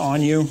back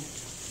on you.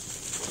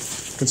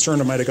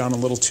 Concerned I might have gone a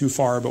little too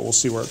far, but we'll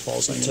see where it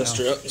falls on you Test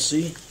her up and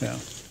see. Yeah.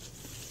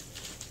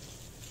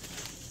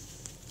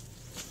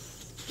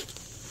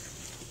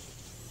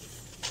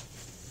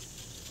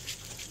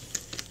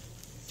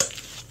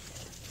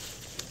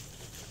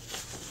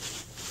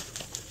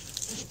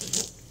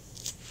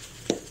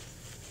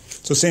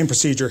 So same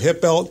procedure,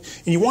 hip belt,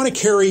 and you want to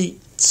carry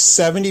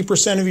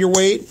 70% of your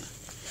weight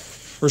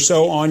or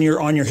so on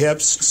your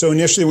hips. So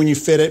initially when you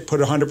fit it,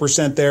 put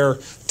 100% there.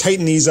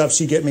 Tighten these up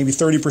so you get maybe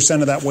 30%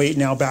 of that weight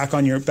now back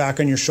on your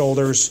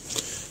shoulders.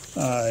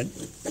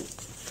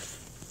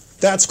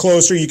 That's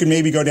closer. You can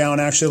maybe go down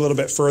actually a little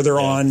bit further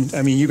on.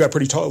 I mean, you got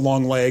pretty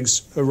long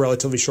legs, a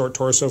relatively short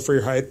torso for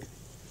your height.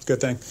 Good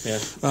thing. Yeah.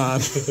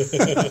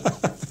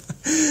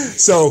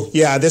 So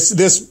yeah,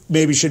 this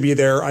maybe should be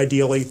there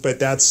ideally, but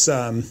that's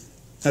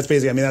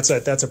basically, I mean, that's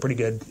a pretty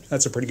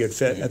good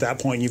fit. At that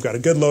point, you've got a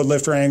good load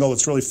lifter angle.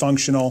 It's really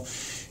functional.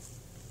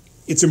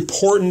 It's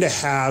important to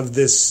have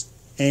this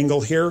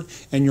angle here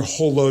and your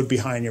whole load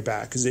behind your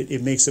back, because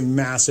it makes a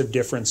massive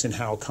difference in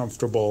how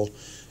comfortable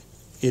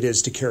it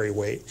is to carry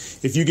weight.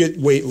 If you get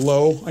weight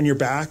low on your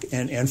back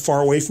and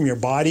far away from your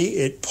body,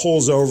 it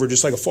pulls over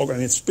just like a fulcrum. I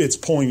mean, it's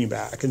pulling you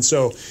back. And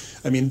so,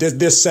 I mean,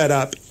 this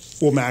setup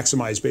will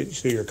maximize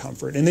basically your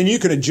comfort. And then you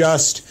can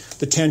adjust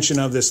the tension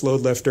of this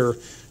load lifter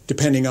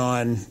depending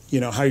on,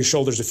 how your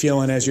shoulders are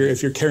feeling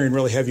if you're carrying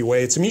really heavy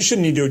weights. I mean, you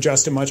shouldn't need to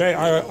adjust it much.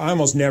 I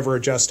almost never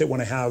adjust it when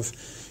I have,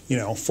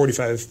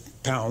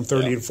 45 pound,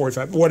 30 to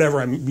 45, whatever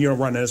I'm,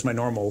 running as my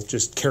normal,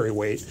 just carry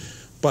weight.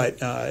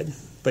 But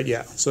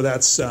yeah, so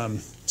that's,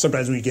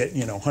 sometimes when you get,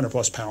 100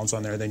 plus pounds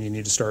on there, then you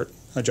need to start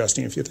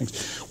adjusting a few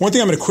things. One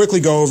thing I'm going to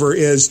quickly go over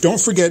is don't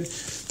forget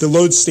the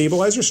load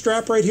stabilizer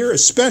strap right here,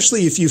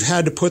 especially if you've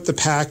had to put the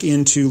pack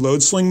into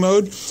load sling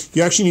mode.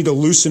 You actually need to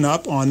loosen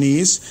up on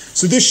these.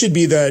 So this should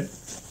be the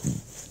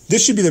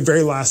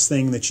very last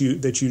thing that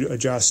you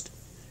adjust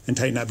and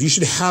tighten up. You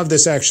should have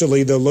this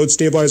actually, the load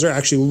stabilizer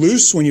actually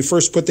loose when you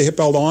first put the hip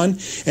belt on,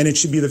 and it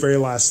should be the very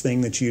last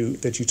thing that you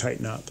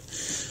tighten up.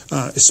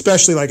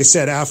 Especially, like I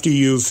said, after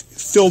you've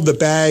filled the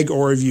bag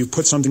or if you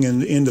put something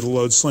into the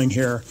load sling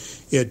here,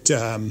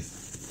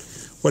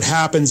 what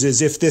happens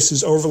is if this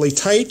is overly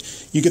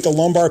tight, you get the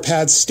lumbar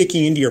pads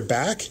sticking into your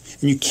back,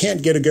 and you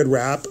can't get a good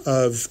wrap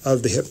of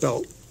the hip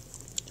belt.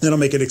 That'll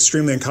make it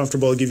extremely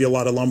uncomfortable. It'll give you a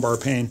lot of lumbar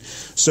pain.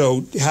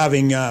 So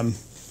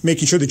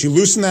making sure that you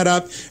loosen that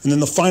up, and then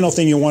the final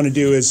thing you want to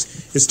do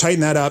is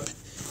tighten that up,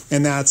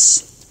 and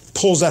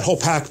pulls that whole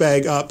pack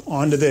bag up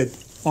onto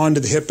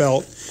the hip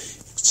belt,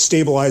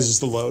 stabilizes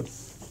the load.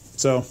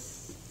 So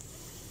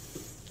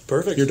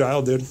perfect. You're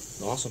dialed, dude.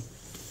 Awesome.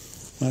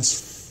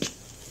 Nice.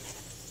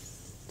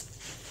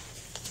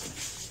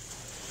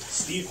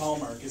 Steve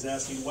Hallmark is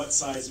asking, what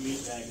size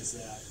meat bag is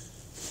that?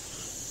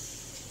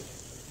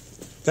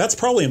 That's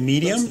probably a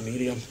medium. That's a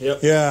medium. Yep.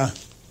 Yeah.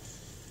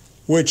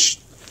 Which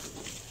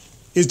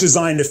is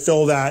designed to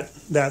fill that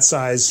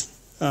size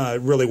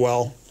really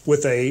well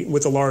with a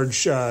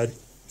large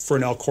for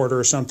an elk quarter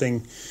or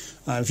something.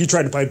 If you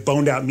tried to buy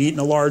boned out meat in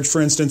a large,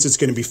 for instance, it's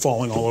going to be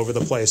falling all over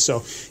the place.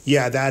 So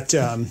yeah,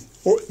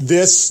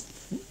 this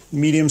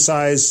medium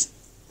size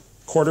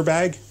quarter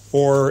bag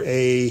or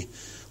the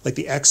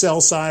XL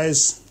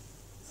size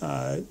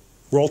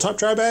roll top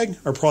dry bag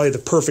are probably the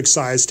perfect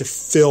size to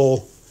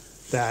fill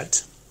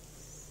that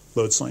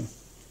load sling.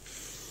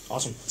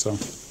 Awesome. So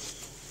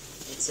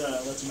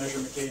let's measure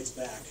McCade's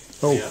back.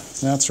 Oh, yeah.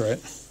 That's right.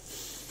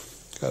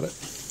 Got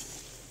it.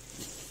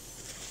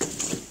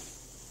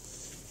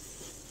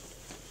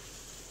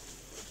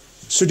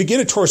 So to get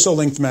a torso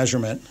length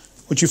measurement,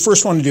 what you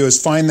first want to do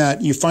is find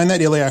that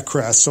iliac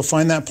crest. So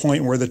find that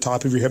point where the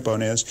top of your hip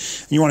bone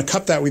is, and you want to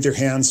cup that with your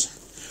hands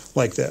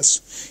like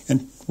this,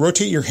 and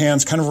rotate your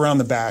hands kind of around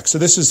the back. So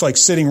this is like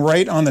sitting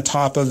right on the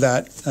top of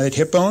that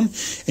hip bone,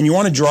 and you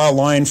want to draw a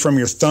line from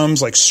your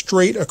thumbs like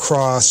straight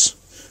across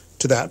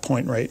to that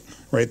point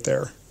right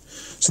there.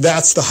 So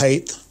that's the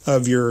height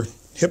of your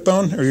hip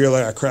bone or your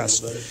iliac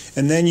crest.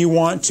 And then you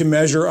want to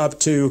measure up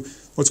to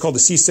what's called the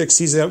C6,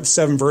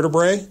 C7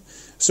 vertebrae.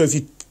 So if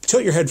you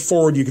tilt your head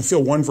forward, you can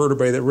feel one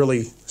vertebrae that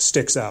really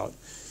sticks out.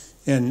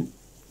 And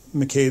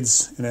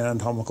McCade's an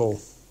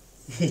anatomical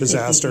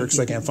disaster because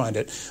I can't find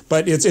it.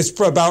 But it's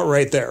about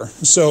right there.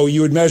 So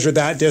you would measure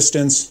that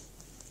distance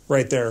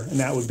right there, and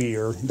that would be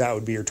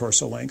your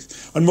torso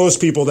length. On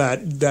most people, that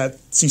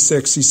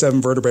C6,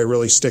 C7 vertebrae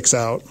really sticks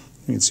out.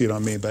 You can see it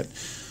on me, but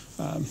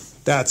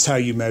that's how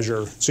you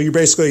measure. So you're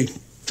basically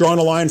drawing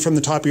a line from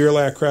the top of your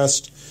iliac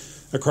crest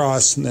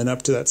across and then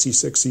up to that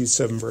C6,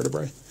 C7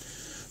 vertebrae.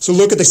 So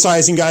look at the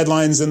sizing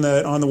guidelines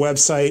on the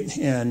website,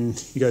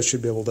 and you guys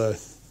should be able to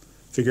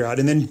figure out.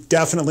 And then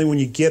definitely when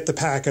you get the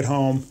pack at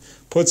home,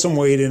 put some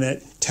weight in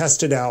it,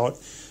 test it out,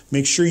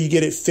 make sure you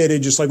get it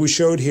fitted just like we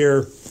showed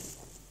here.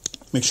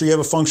 Make sure you have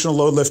a functional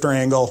load lifter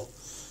angle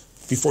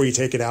before you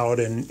take it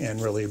out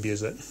and really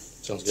abuse it.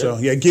 Sounds good. So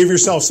yeah, give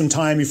yourself some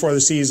time before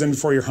the season,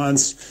 before your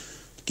hunts,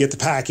 get the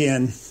pack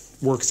in,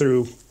 work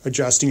through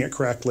adjusting it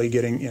correctly,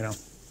 getting,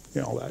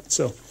 all that.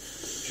 So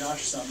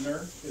Josh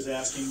Sumner is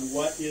asking,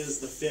 what is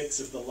the fix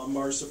if the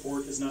lumbar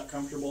support is not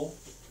comfortable?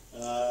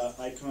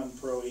 Icon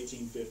Pro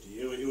 1850.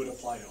 It would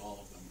apply to all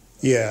of them.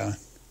 Yeah.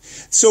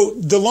 So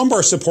the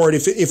lumbar support,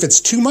 if it's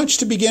too much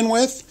to begin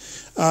with,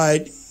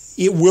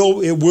 it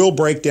will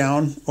break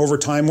down over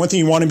time. One thing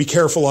you want to be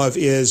careful of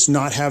is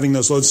not having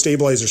those load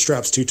stabilizer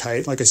straps too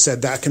tight. Like I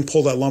said, that can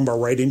pull that lumbar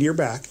right into your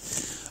back.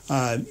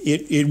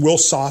 It will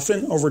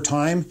soften over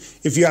time.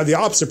 If you have the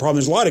opposite problem,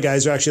 there's a lot of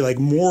guys who actually like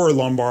more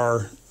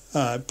lumbar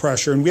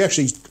pressure, and we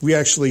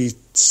actually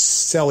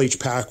sell each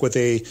pack with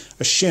a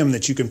shim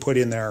that you can put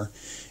in there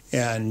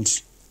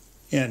and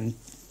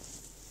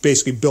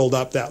basically build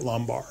up that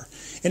lumbar.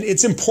 And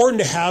it's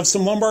important to have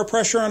some lumbar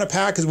pressure on a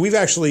pack because we've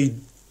actually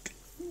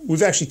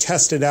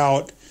tested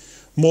out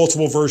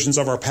multiple versions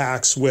of our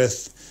packs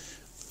with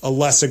a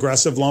less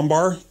aggressive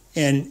lumbar,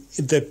 and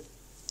the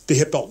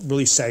hip belt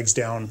really sags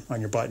down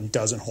on your butt and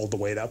doesn't hold the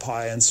weight up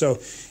high. And so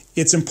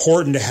it's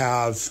important to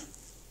have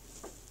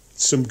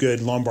some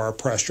good lumbar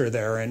pressure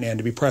there and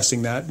to be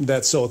pressing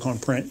that silicone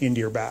print into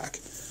your back.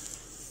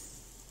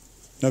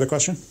 Another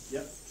question?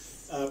 Yep.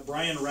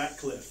 Brian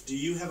Ratcliffe, do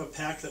you have a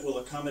pack that will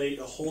accommodate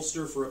a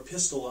holster for a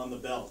pistol on the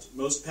belt?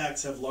 Most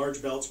packs have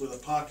large belts with a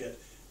pocket,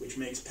 which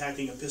makes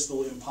packing a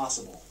pistol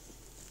impossible.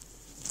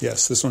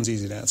 Yes, this one's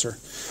easy to answer.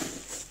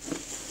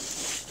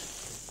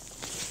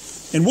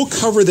 And we'll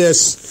cover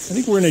this. I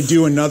think we're going to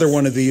do another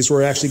one of these where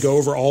we actually go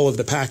over all of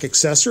the pack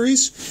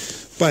accessories.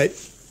 But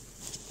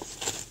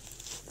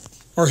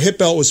our hip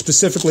belt was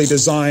specifically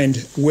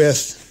designed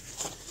with,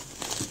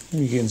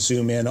 you can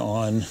zoom in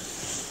on,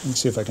 let me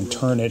see if I can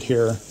turn it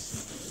here.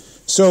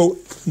 So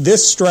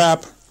this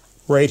strap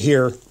right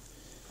here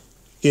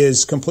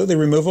is completely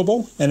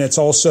removable, and it's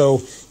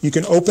also, you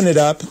can open it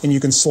up and you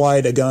can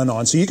slide a gun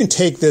on. So you can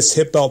take this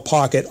hip belt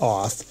pocket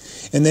off,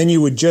 and then you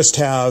would just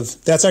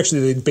have, that's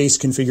actually the base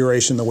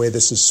configuration, the way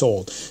this is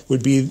sold,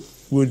 would be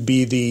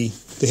the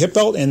hip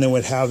belt, and then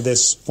would have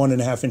this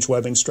 1.5 inch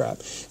webbing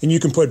strap. And you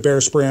can put bear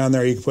spray on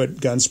there, you can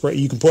put gun spray,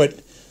 you can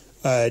put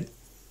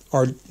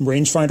our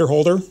rangefinder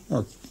holder,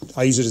 or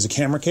I use it as a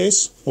camera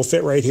case, will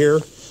fit right here.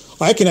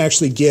 I can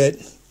actually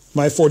get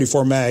my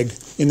 44 mag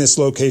in this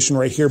location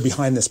right here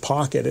behind this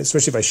pocket,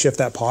 especially if I shift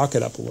that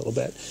pocket up a little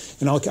bit,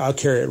 and I'll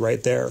carry it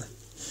right there.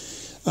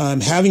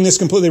 Having this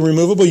completely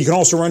removable, you can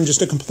also run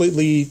just a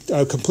completely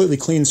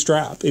clean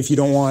strap. If you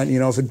don't want,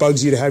 if it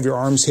bugs you to have your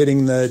arms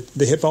hitting the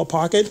hip belt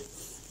pocket,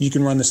 you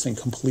can run this thing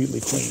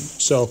completely clean.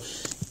 So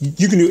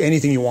you can do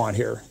anything you want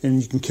here,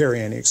 and you can carry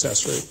any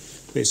accessory,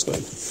 basically,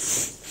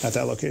 at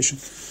that location.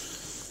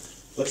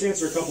 Let's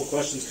answer a couple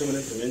questions coming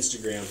in from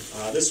Instagram.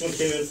 This one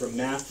came in from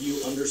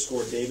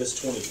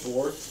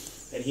Matthew_Davis24,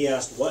 and he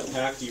asked, what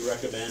pack do you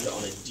recommend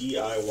on a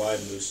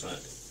DIY moose hunt?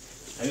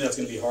 I think that's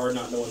going to be hard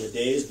not knowing the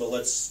days, but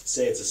let's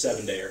say it's a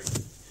 7-dayer.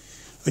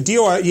 A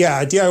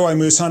DIY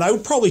moose hunt. I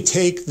would probably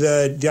take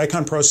the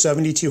Icon Pro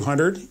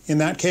 7200 in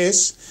that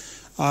case.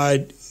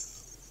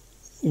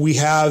 We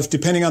have,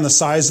 depending on the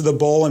size of the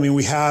bull,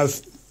 we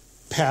have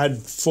had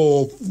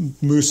full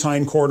moose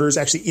hindquarters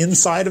actually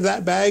inside of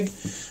that bag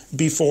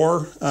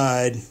before.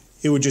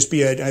 It would just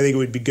be, I think it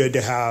would be good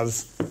to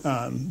have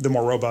the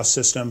more robust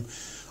system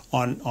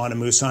on a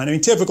moose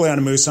hunt. Typically on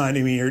a moose hunt,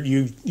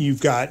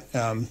 you've got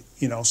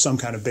some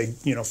kind of big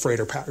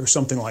freighter pack or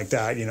something like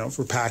that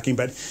for packing.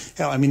 But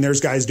hell, there's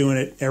guys doing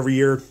it every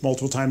year,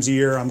 multiple times a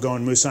year. I'm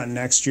going moose hunting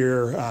next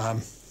year.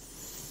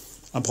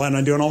 I'm planning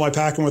on doing all my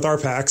packing with our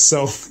packs.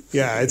 So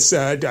yeah, it's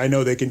I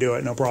know they can do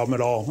it, no problem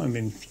at all.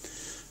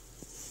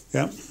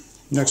 Yeah.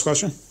 Next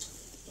question.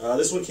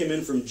 This one came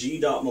in from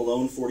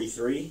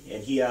G.Malone43,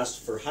 and he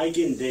asked, for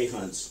hike-in day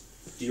hunts,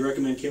 do you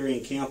recommend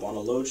carrying camp on a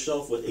load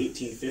shelf with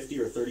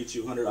 1850 or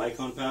 3200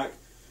 Icon pack,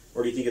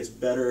 or do you think it's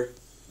better?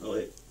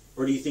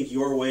 Or do you think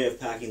your way of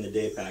packing the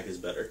day pack is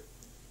better?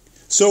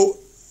 So,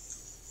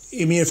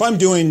 if I'm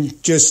doing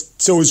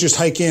it was just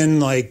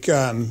hike-in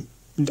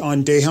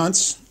on day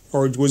hunts,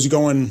 or was you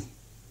going?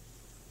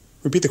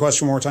 Repeat the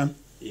question one more time.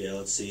 Yeah,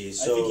 let's see.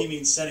 So, I think he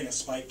means setting a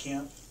spike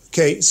camp.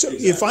 Okay, so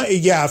exactly.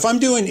 if I'm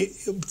doing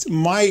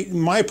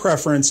my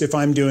preference, if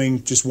I'm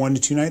doing just 1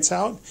 to 2 nights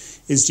out,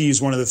 is to use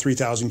one of the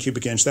 3,000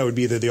 cubic inch. That would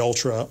be either the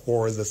Ultra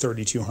or the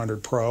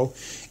 3200 Pro,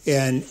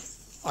 and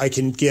I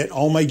can get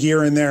all my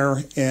gear in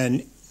there.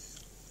 And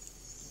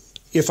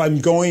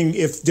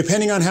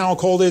depending on how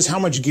cold it is, how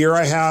much gear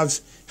I have,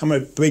 how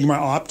big my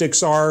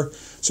optics are.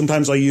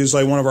 Sometimes I use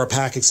one of our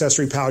pack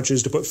accessory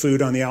pouches to put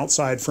food on the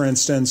outside, for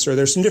instance. Or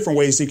there's some different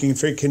ways you can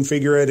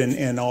configure it,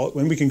 and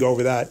we can go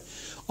over that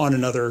on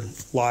another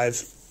live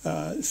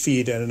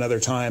feed at another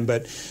time.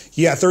 But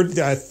yeah,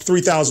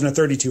 3,000 to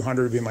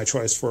 3,200 would be my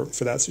choice for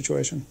that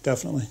situation,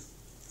 definitely.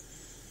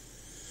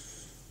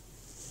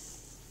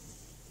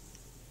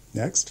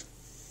 Next.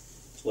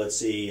 Let's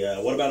see.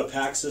 What about a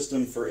pack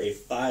system for a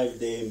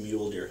 5-day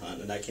mule deer hunt?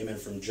 And that came in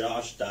from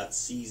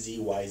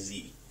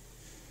Josh.czYZ.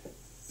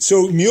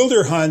 So mule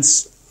deer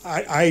hunts,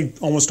 I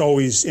almost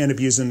always end up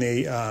using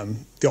the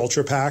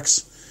Ultra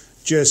packs.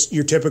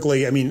 You're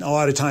typically, a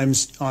lot of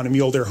times on a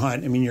mule deer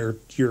hunt,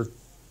 you're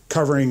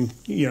covering,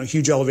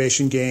 huge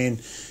elevation gain,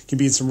 can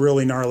be in some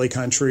really gnarly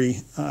country.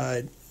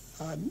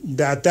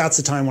 That's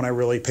the time when I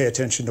really pay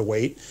attention to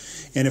weight.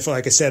 And if,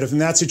 like I said, if in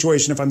that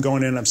situation, if I'm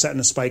going in and I'm setting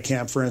a spike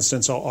camp, for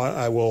instance,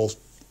 I will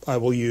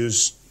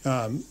use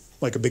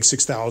like a big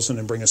 6,000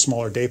 and bring a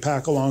smaller day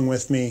pack along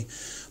with me.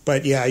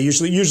 But yeah,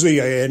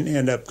 usually I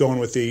end up going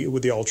with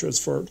the Ultras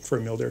for a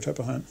mule deer type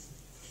of hunt.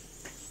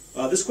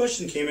 This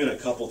question came in a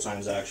couple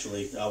times,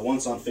 actually,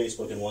 once on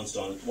Facebook and once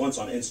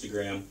on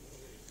Instagram.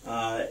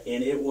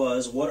 And it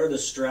was, what are the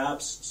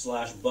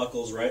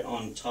straps/buckles right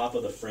on top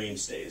of the frame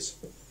stays?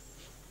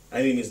 I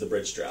think it means the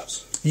bridge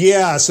straps.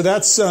 Yeah, so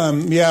that's,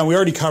 we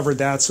already covered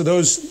that. So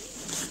those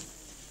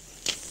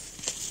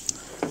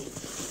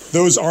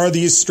are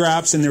these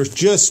straps, and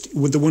there's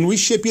when we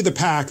ship you the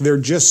pack, they're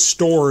just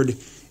stored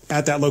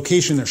at that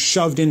location. They're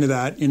shoved into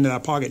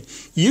that pocket.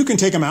 You can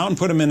take them out and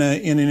put them in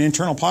an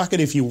internal pocket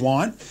if you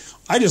want.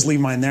 I just leave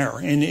mine there,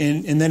 and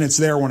then it's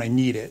there when I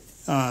need it.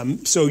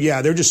 So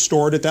yeah, they're just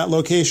stored at that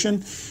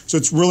location. So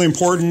it's really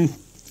important.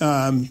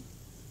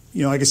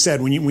 Like I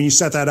said, when you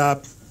set that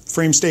up,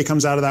 frame stay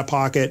comes out of that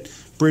pocket,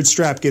 bridge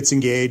strap gets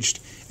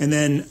engaged, and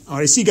then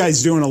what I see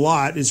guys doing a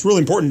lot, it's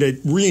really important to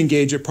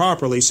re-engage it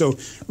properly. So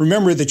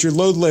remember that your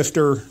load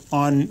lifter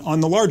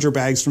on the larger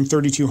bags from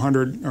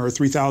 3,200 or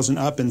 3,000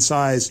 up in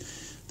size,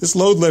 this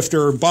load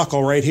lifter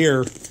buckle right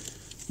here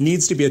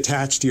needs to be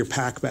attached to your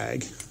pack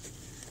bag.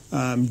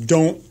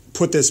 Don't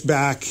put it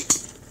back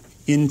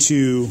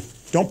into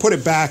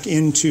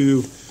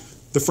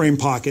the frame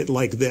pocket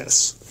like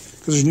this,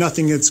 because there's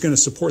nothing that's going to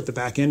support the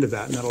back end of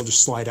that, and that'll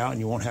just slide out and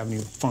you won't have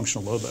any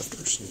functional load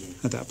lifters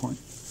at that point.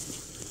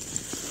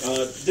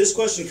 This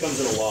question comes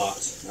in a lot,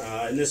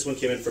 and this one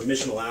came in from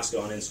Mission, Alaska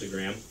on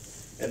Instagram,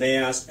 and they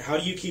asked, how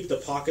do you keep the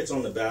pockets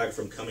on the bag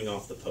from coming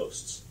off the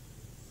posts?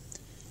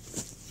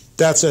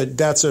 That's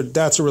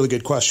a really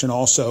good question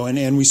also,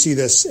 and we see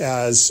this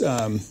as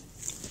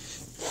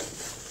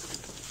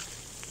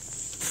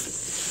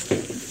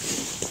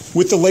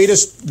with the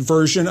latest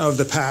version of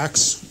the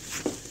packs,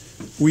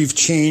 we've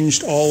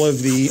changed all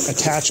of the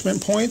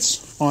attachment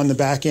points on the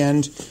back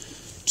end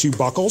to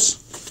buckles,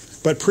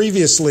 but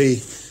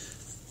previously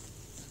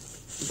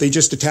they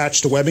just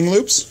attached to webbing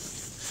loops.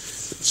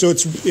 So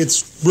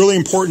it's really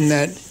important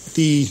that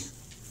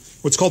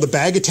what's called the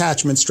bag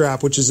attachment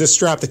strap, which is this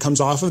strap that comes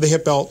off of the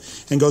hip belt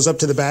and goes up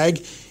to the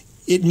bag,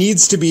 it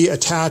needs to be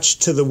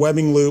attached to the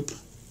webbing loop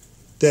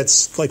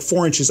that's like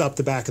 4 inches up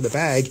the back of the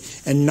bag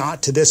and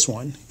not to this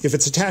one. If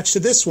it's attached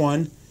to this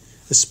one,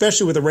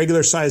 especially with a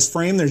regular size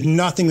frame, there's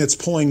nothing that's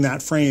pulling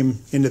that frame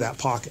into that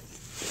pocket.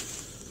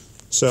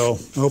 So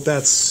I hope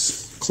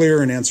that's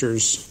clear and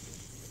answers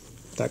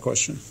that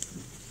question.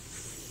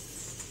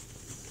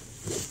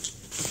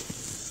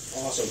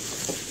 Awesome.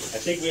 I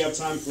think we have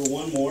time for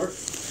one more.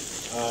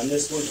 And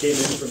this one came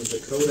in from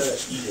Dakota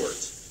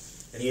Ewart.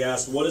 And he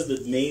asked, what is the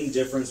main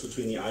difference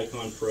between the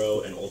Icon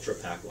Pro and Ultra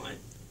Pack line?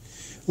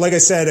 Like I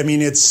said, I mean,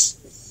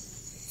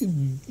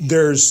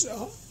 there's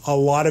a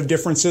lot of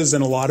differences,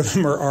 and a lot of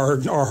them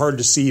are hard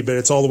to see, but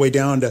it's all the way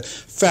down to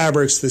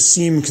fabrics, the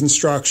seam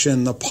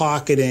construction, the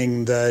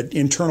pocketing, the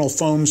internal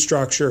foam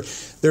structure.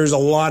 There's a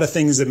lot of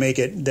things that make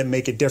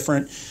it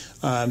different.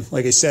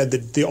 Like I said,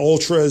 the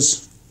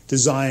Ultra's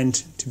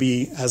designed to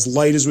be as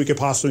light as we could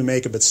possibly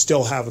make it, but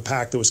still have a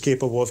pack that was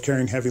capable of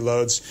carrying heavy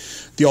loads.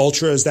 The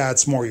Ultras,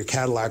 that's more your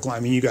Cadillac line. I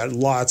mean, you got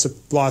lots of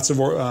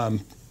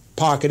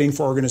pocketing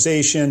for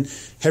organization,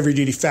 heavy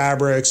duty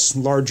fabrics,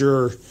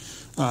 larger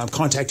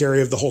contact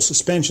area of the whole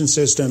suspension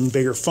system,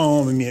 bigger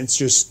foam. I mean, it's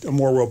just a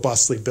more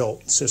robustly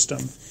built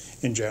system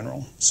in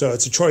general. So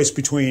it's a choice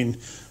between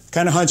the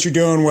kind of hunts you're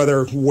doing,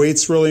 whether weight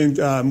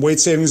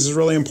savings is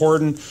really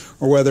important,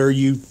 or whether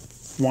you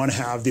want to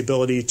have the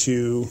ability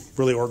to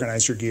really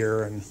organize your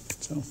gear. And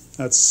so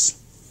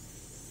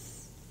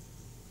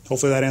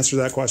hopefully that answers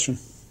that question.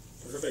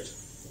 Perfect.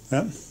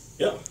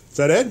 Yeah. Is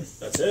that it?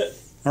 That's it.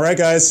 All right,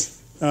 guys.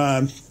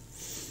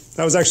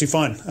 That was actually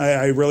fun.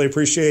 I really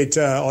appreciate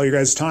all your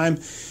guys' time,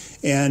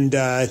 and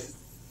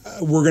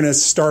we're going to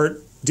start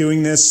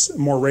doing this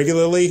more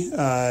regularly.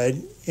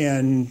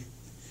 And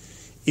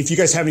if you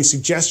guys have any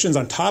suggestions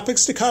on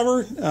topics to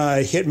cover,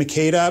 hit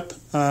McCade up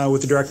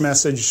with a direct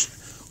message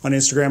on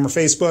Instagram or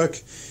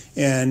Facebook,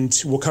 and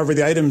we'll cover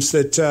the items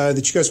that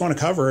you guys want to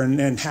cover.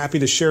 And happy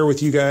to share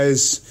with you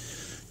guys.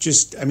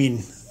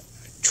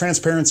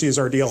 Transparency is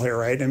our deal here,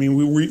 right? I mean,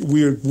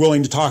 we're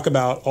willing to talk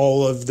about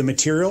all of the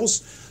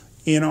materials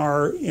in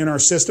our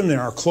system, in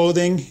our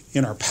clothing,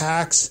 in our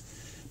packs,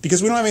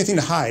 because we don't have anything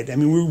to hide. I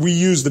mean, we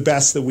use the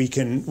best that we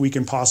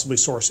can possibly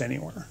source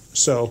anywhere.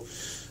 So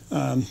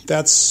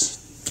that's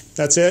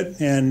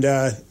it. And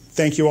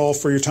thank you all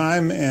for your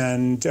time.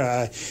 And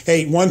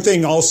hey, one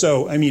thing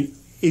also, I mean,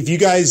 if you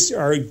guys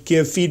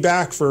give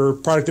feedback for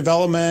product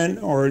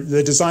development or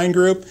the design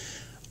group,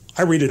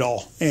 I read it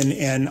all,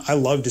 and I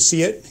love to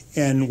see it.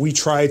 And we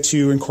try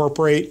to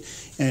incorporate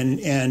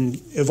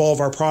and evolve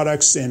our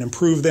products and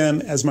improve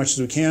them as much as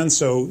we can.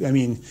 So, I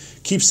mean,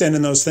 keep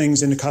sending those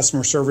things into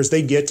customer service.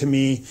 They get to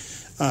me.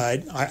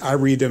 I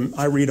read them.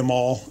 I read them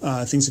all.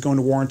 Things that go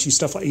into warranty,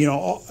 stuff like,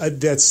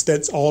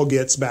 that's all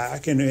gets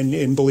back.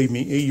 And believe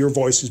me, your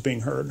voice is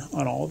being heard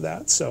on all of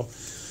that. So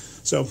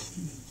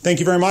thank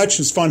you very much. It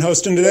was fun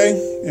hosting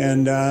today,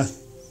 and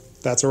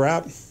that's a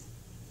wrap.